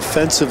tonight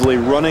offensively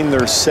running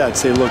their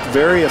sets. They look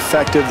very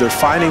effective. They're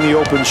finding the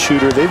open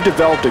shooter. They've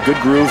developed a good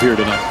groove here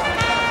tonight.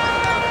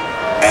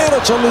 And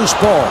it's a loose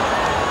ball.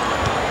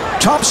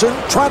 Thompson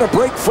trying to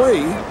break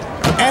free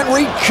and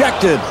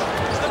rejected.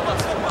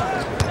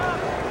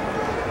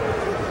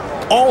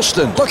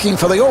 Alston looking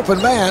for the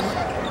open man.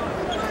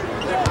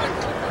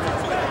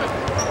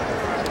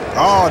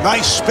 Oh,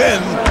 nice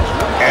spin.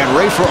 And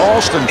Ray for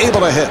Alston able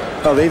to hit.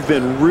 Oh, they've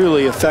been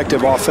really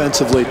effective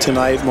offensively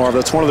tonight, Marv.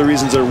 That's one of the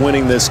reasons they're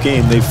winning this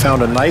game. They've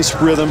found a nice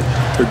rhythm.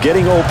 They're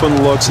getting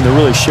open looks, and they're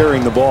really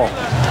sharing the ball.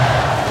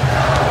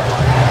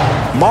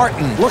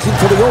 Martin looking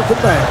for the open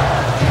man.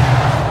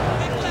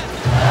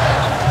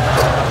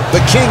 The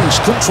Kings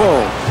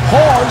control.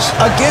 Hawes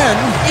again.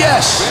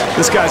 Yes.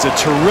 This guy's a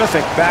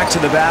terrific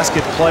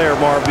back-to-the-basket player,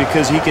 Marv,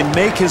 because he can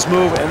make his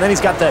move, and then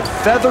he's got that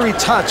feathery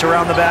touch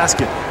around the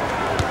basket.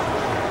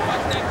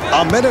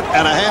 A minute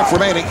and a half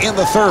remaining in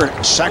the third.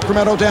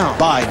 Sacramento down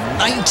by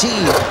 19.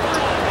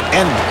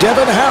 And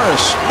Devin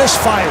Harris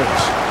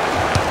misfires.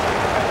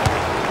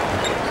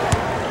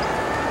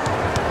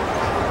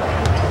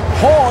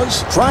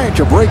 Hawes trying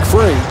to break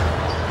free.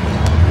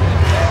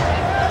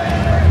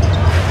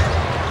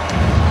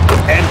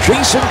 And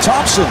Jason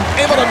Thompson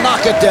able to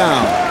knock it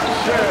down.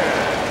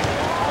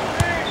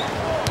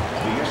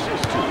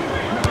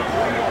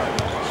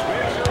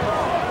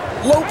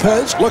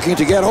 Lopez looking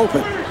to get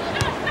open.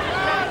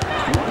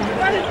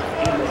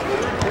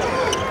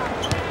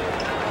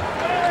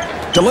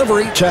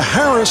 Delivery to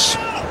Harris.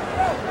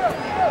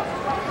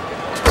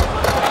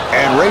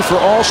 And Ray for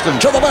Alston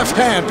to the left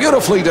hand.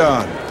 Beautifully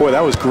done. Boy,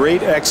 that was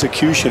great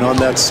execution on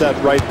that set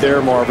right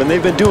there, Marv. And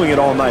they've been doing it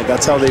all night.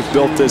 That's how they've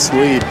built this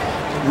lead.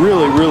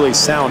 Really, really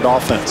sound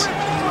offense.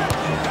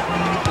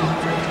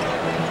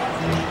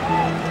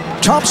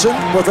 Thompson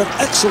with an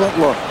excellent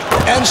look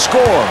and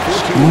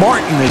scores.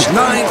 Martin is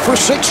 9 for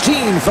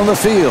 16 from the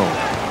field.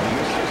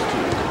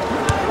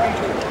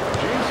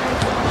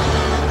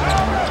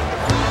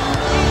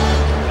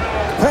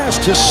 Pass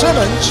to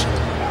Simmons.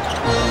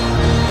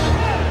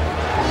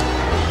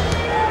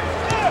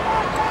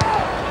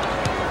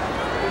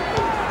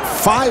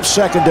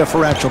 Five-second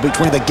differential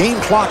between the game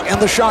clock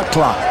and the shot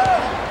clock.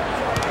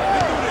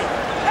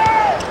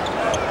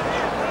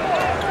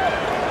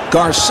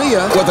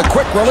 Garcia with a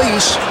quick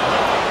release.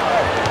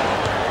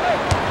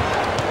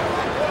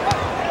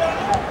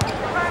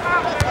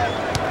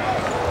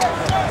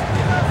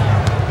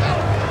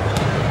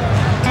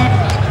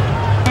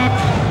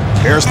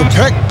 Here's the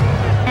pick.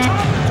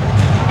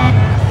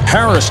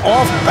 Harris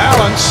off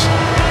balance.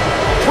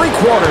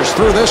 3/4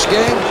 through this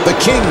game. The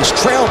Kings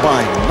trail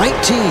by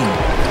 19.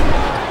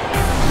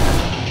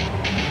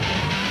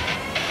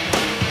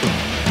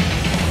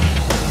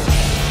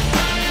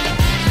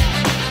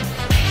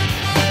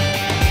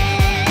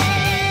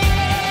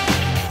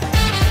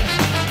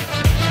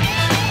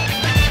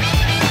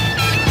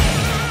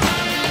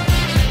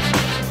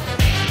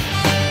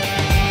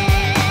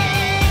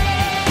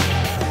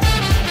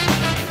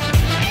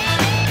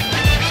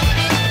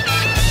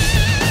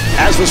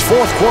 As this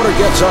fourth quarter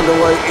gets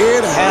underway,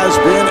 it has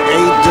been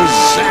a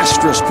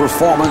disastrous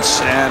performance,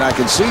 and I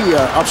can see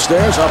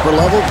upstairs, upper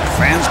level,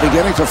 fans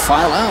beginning to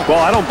file out. Well,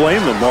 I don't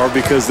blame them, Marv,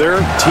 because their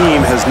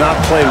team has not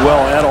played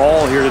well at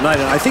all here tonight.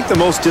 And I think the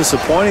most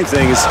disappointing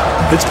thing is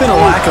it's been a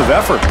lack of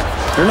effort.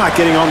 They're not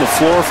getting on the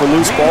floor for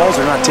loose balls.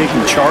 They're not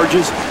taking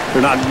charges.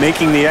 They're not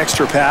making the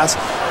extra pass.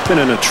 It's been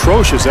an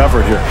atrocious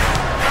effort here.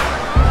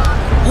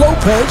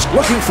 Lopez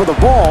looking for the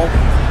ball.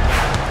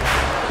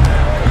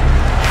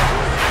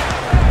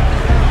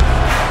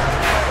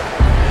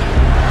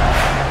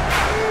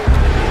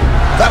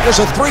 That was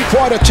a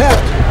three-point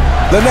attempt.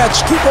 The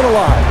Nets keep it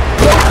alive.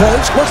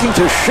 Lopez looking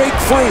to shake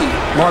free.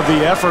 Marv,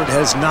 the effort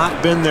has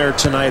not been there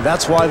tonight.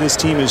 That's why this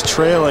team is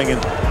trailing,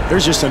 and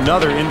there's just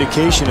another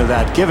indication of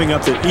that, giving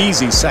up the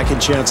easy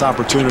second chance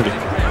opportunity.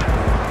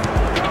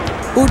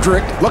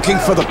 Udrich looking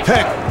for the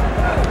pick.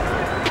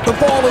 The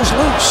ball is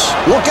loose.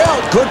 Look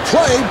out. Good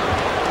play.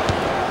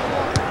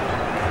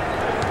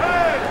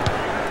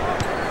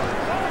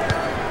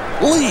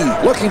 Lee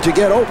looking to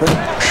get open.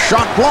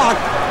 Shot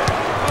blocked.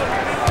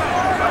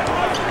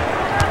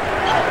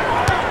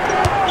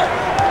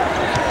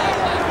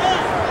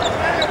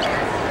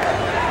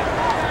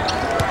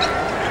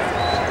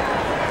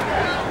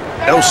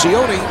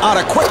 Elcioni on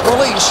a quick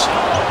release.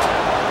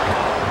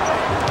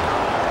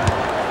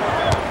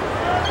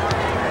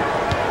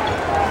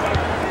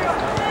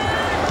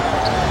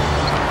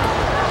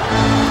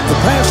 The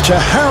pass to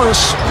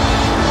Harris.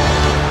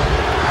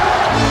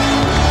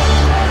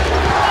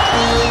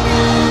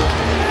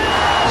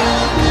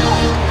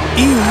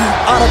 E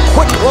on a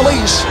quick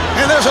release.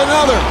 And there's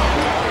another.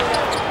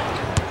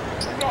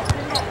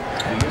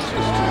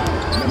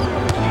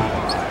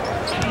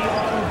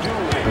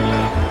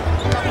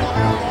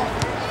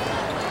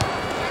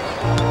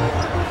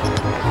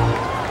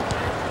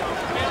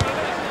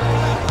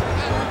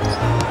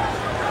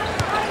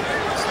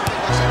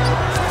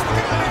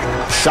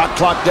 Shot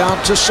clock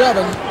down to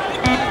 7.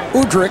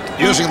 Udrich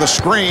using the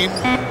screen.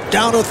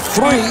 Down to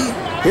 3.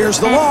 Here's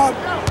the lob.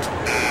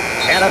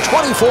 And a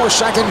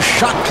 24-second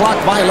shot clock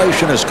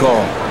violation is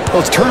called. Well,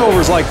 it's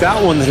turnovers like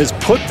that one that has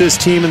put this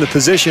team in the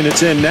position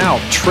it's in now,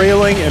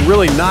 trailing and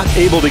really not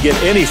able to get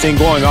anything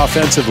going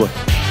offensively.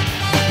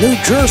 New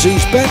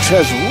Jersey's bench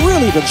has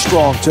really been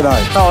strong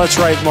tonight. Oh, that's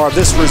right, Marv.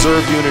 This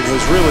reserve unit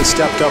has really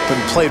stepped up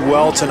and played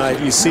well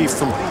tonight. You see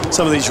from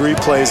some of these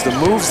replays, the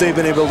moves they've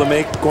been able to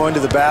make going to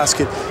the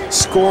basket,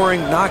 scoring,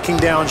 knocking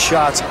down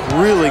shots,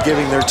 really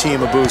giving their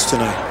team a boost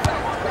tonight.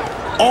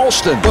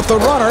 Alston with the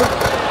runner.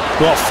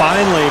 Well,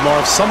 finally,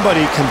 Marv,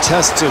 somebody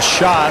contests a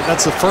shot.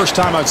 That's the first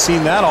time I've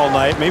seen that all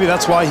night. Maybe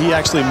that's why he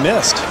actually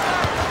missed.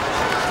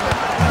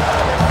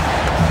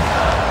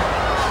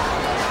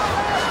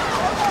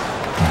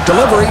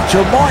 Delivery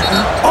to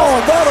Martin. Oh,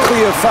 and that'll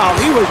be a foul.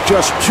 He was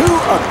just too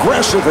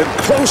aggressive in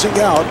closing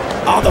out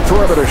on the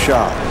perimeter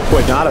shot.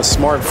 Boy, not a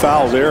smart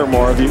foul there,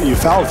 Marv. You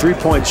foul a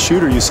three-point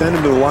shooter. You send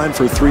him to the line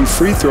for 3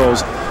 free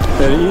throws.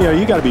 And,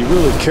 you got to be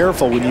really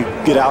careful when you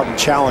get out and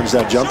challenge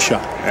that jump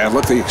shot. And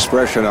look at the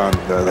expression on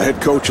the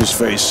head coach's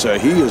face.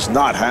 He is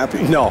not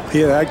happy. No,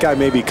 that guy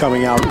may be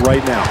coming out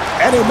right now.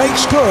 And he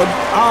makes good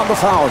on the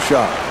foul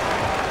shot.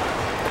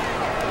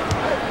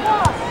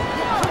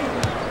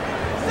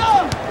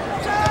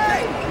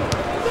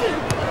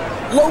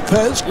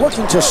 Lopez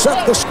looking to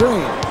set the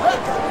screen.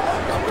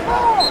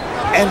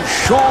 And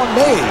Sean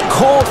May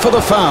called for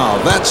the foul.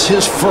 That's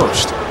his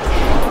first.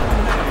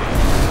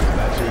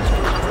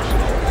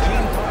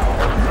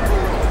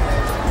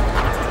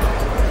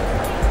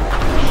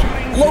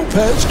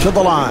 Lopez to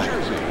the line.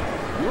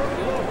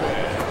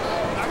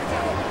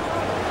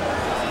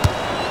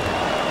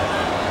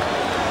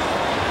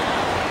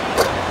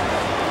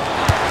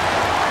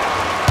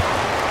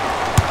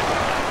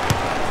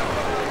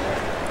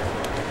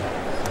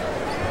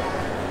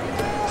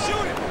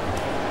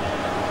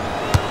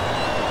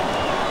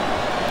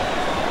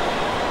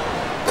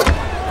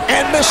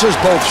 And misses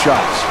both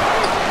shots.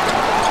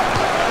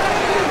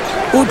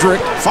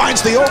 Udrich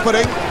finds the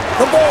opening.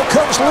 The ball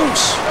comes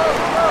loose.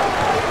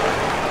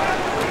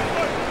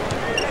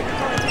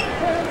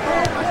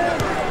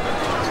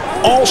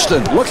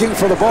 Alston looking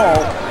for the ball.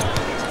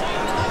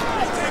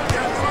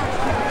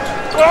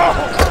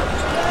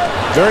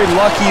 Very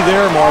lucky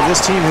there, Marv.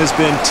 This team has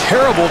been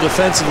terrible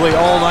defensively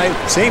all night.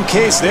 Same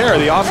case there.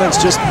 The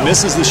offense just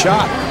misses the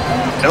shot.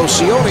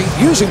 Nocioni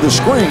using the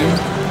screen.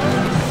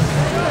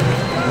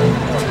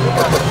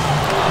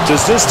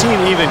 Does this team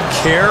even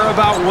care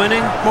about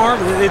winning, Marv?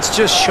 It's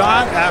just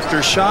shot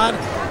after shot.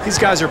 These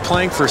guys are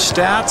playing for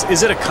stats.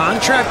 Is it a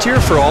contract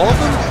here for all of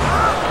them?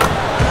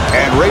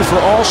 And Rafer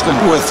Alston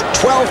with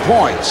 12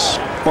 points.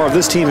 Marv,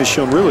 this team has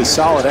shown really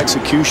solid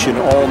execution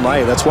all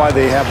night. That's why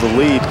they have the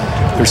lead.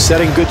 They're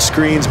setting good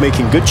screens,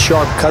 making good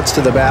sharp cuts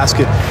to the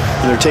basket,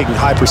 and they're taking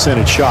high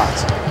percentage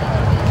shots.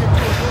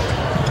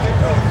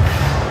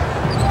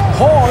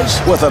 Hawes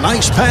with a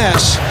nice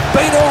pass.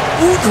 Beto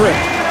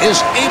Udrich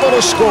is able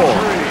to score.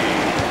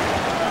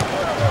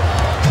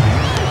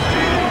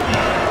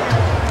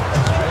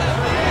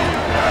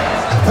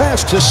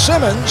 Pass to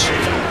Simmons.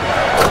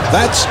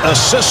 That's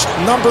assist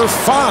number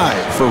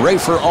 5 for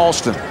Rafer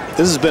Alston.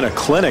 This has been a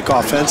clinic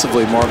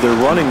offensively, Marv. They're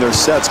running their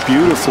sets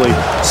beautifully,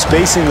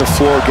 spacing the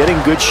floor, getting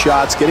good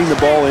shots, getting the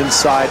ball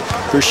inside.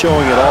 They're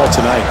showing it all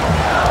tonight.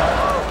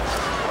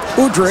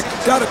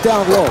 Udrich got it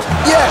down low.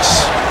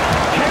 Yes!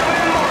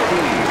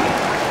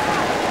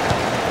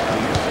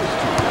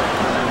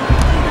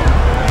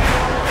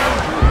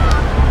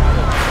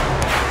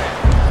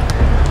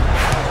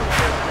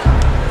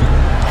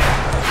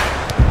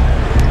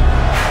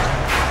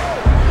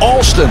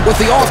 Alston with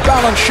the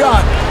off-balance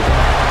shot.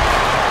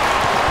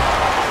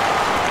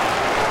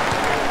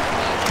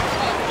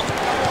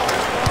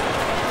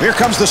 Here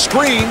comes the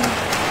screen.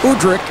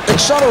 Udrich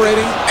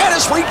accelerating, and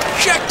it's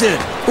rejected.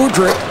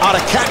 Udrich on a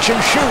catch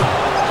and shoot.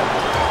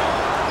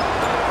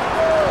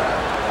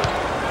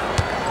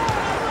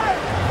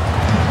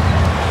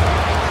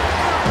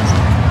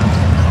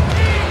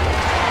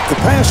 The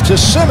pass to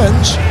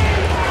Simmons.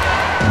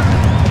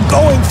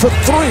 Going for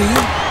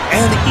 3.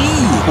 And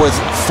E with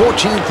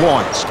 14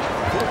 points.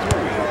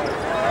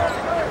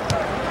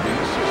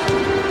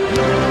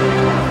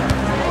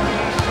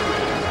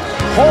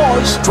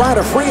 Hawes trying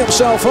to free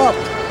himself up.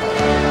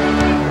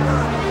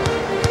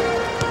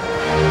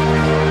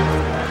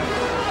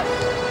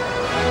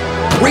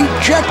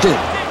 Rejected.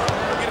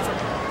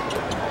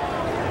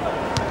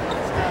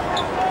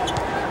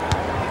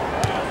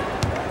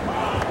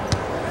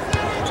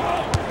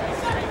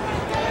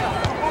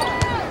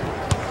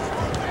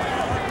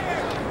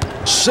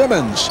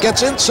 Simmons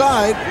gets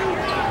inside.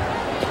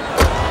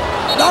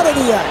 Not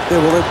any act. They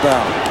will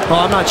inbound. Well,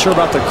 I'm not sure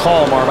about the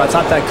call, Marv. I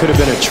thought that could have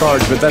been a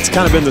charge, but that's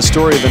kind of been the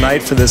story of the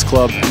night for this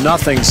club.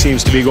 Nothing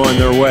seems to be going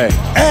their way.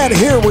 And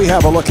here we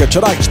have a look at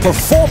tonight's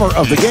performer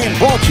of the game,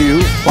 brought to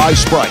you by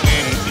Sprite.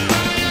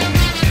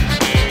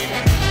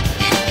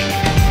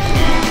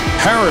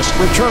 Harris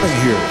returning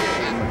here.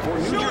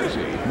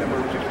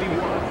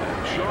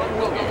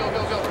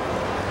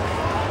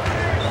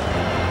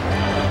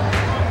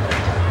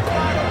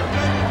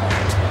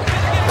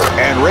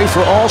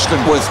 Rafer Alston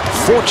with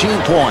 14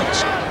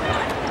 points.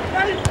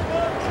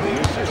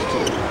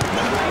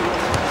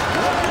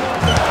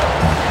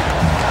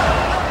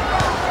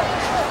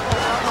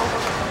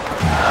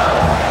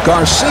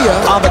 Garcia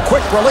on the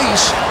quick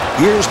release.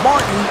 Here's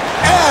Martin,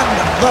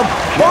 and the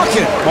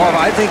bucket. Marv,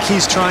 I think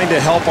he's trying to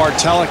help our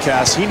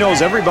telecast. He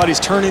knows everybody's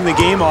turning the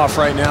game off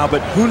right now,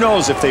 but who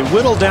knows, if they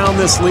whittle down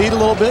this lead a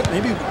little bit,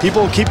 maybe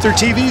people will keep their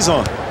TVs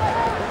on.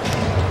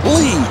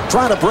 Lee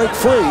trying to break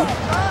free.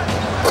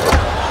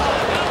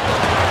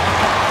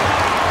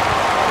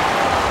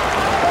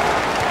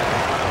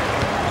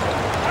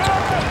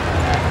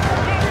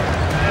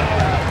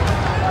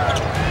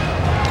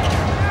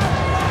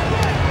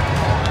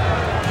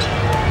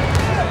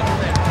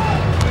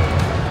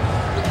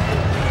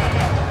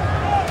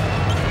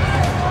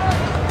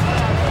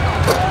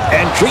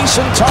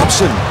 Jason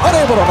Thompson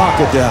unable to knock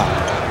it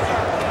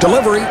down.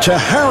 Delivery to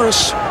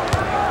Harris.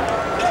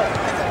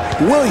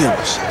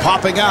 Williams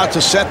popping out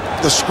to set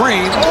the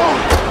screen.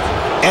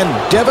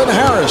 And Devin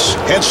Harris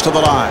heads to the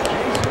line.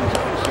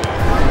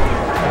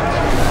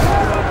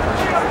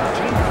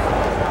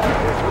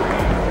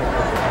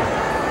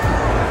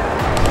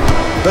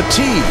 The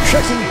team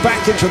checking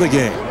back into the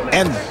game.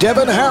 And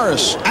Devin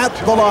Harris at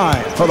the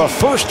line for the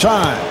first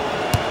time.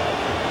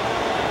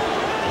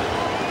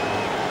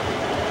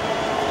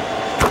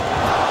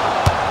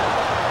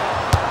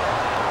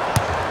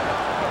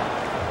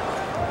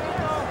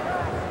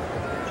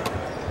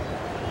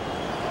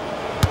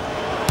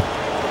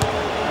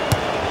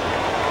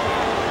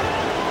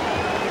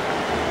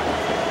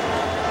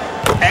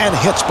 And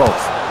hits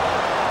both.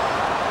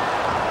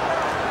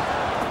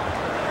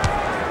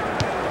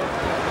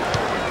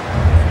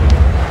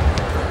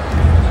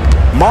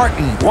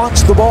 Martin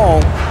wants the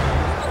ball.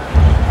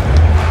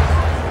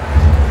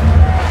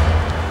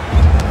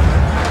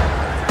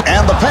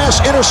 And the pass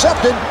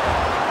intercepted.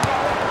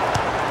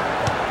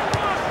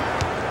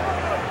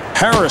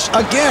 Harris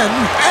again,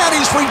 and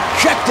he's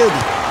rejected.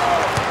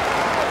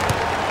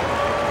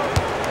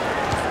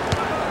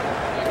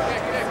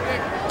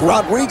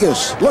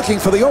 Rodriguez looking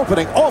for the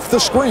opening off the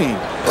screen.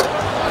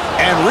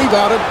 And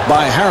rebounded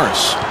by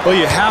Harris. Well,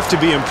 you have to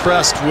be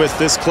impressed with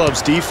this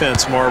club's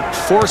defense, Mark,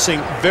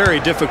 forcing very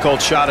difficult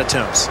shot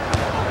attempts.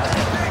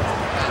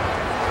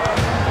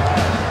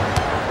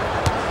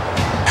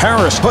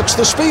 Harris puts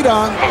the speed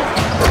on.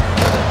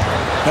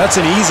 That's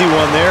an easy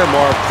one there,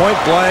 Mark. Point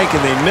blank,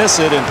 and they miss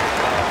it. And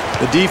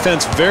the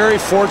defense very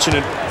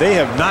fortunate. They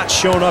have not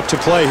shown up to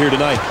play here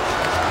tonight.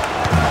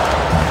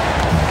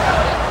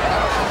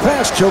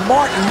 Pass to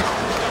Martin,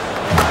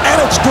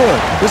 and it's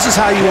good. This is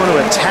how you want to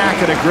attack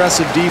an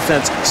aggressive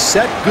defense.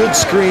 Set good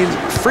screens,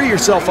 free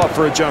yourself up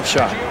for a jump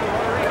shot.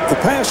 The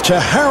pass to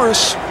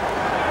Harris.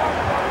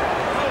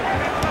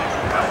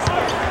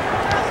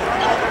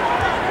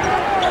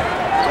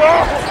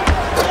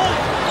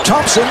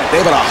 Thompson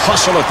able to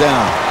hustle it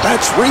down.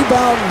 That's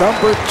rebound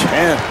number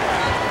 10.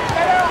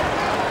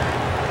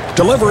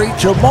 Delivery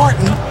to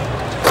Martin.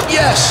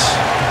 Yes.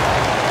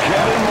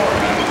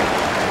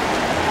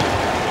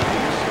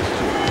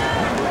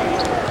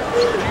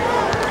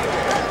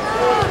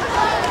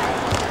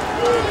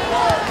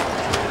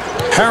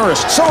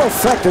 Harris so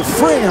effective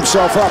freeing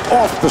himself up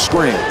off the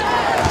screen.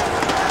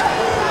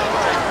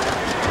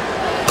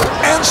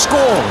 And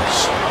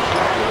scores.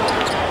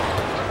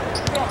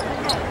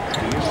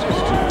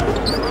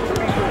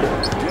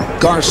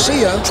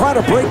 Garcia trying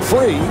to break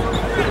free.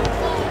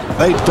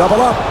 They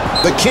double up.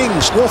 The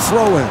Kings will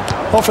throw in.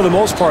 Well, for the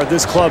most part,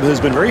 this club has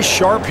been very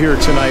sharp here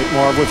tonight,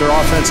 Marv, with their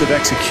offensive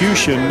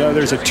execution.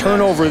 There's a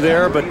turnover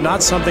there, but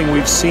not something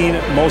we've seen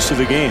most of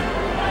the game.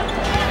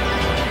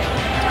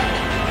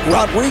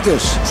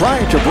 Rodriguez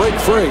trying to break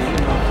free.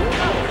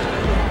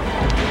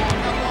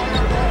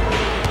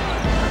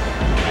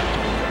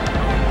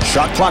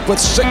 Shot clock with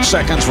 6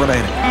 seconds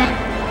remaining.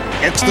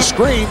 It's the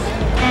screen.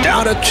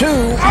 Down to 2.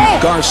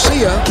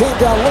 Garcia came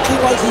down looking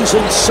like he's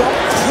in some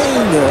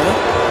pain there.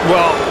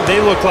 Well,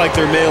 they look like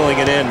they're mailing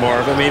it in,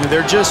 Marv. I mean,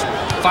 they're just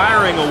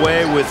firing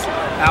away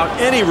without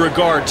any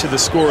regard to the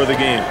score of the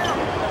game.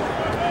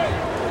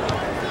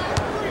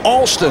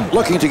 Alston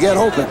looking to get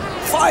open.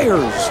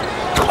 Fires.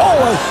 Oh,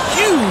 a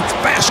huge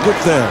basket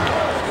there.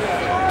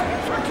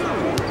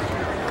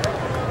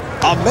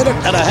 A minute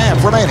and a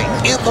half remaining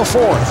in the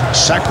fourth.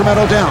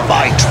 Sacramento down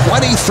by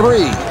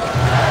 23.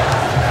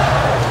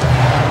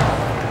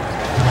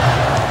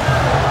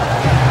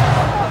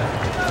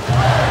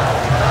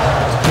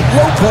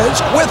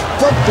 Lopez with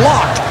the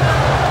block.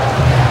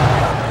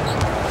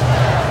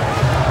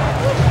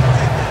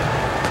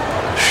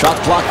 Shot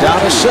clock down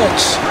to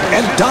 6.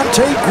 And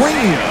Dante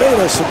Green made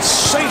a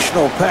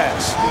sensational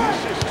pass.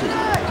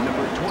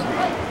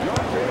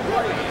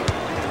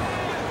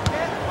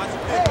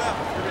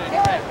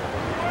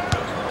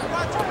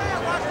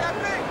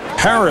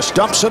 Harris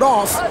dumps it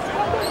off.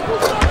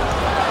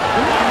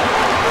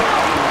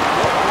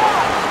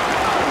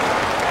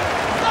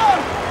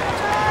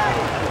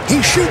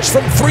 He shoots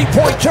from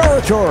three-point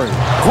territory.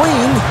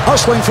 Green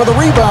hustling for the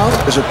rebound.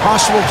 Is it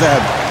possible to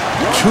have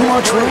too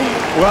much room?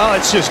 Well,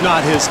 it's just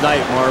not his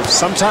night, Marv.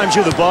 Sometimes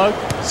you're the bug,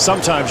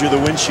 sometimes you're the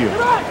windshield.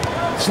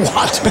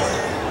 What?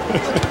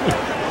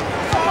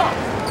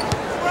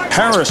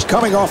 Harris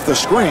coming off the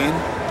screen.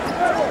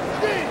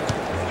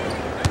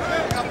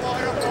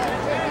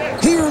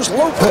 Here's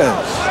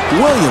Lopez.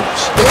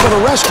 Williams able to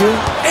rescue,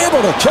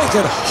 able to take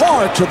it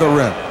hard to the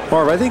rim.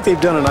 Marv, I think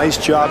they've done a nice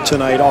job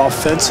tonight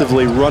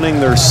offensively running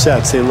their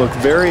sets. They look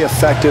very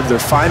effective. They're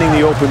finding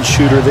the open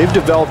shooter. They've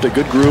developed a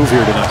good groove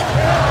here tonight.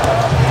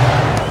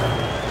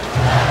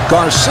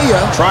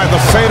 Garcia tried the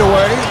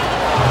fadeaway.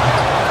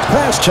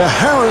 Pass to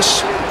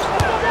Harris.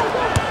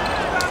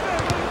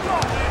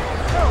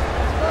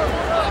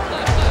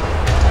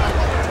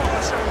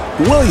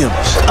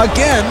 Williams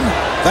again.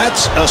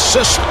 That's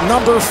assist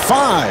number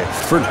 5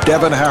 for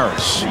Devin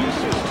Harris.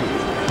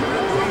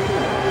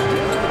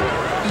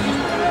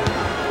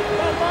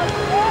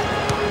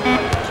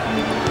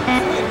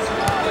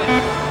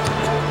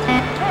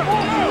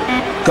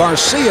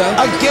 Garcia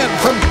again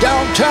from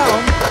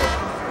downtown.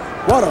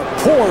 What a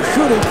poor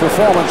shooting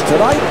performance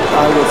tonight.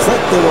 I would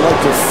think they would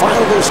like to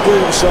file this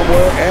game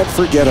somewhere and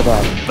forget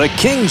about it. The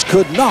Kings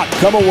could not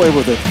come away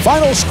with it.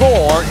 Final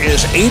score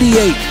is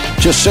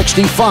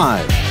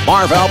 88-65.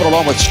 Marv Albert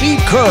along with Steve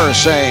Kerr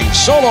saying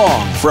so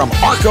long from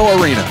Arco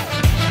Arena.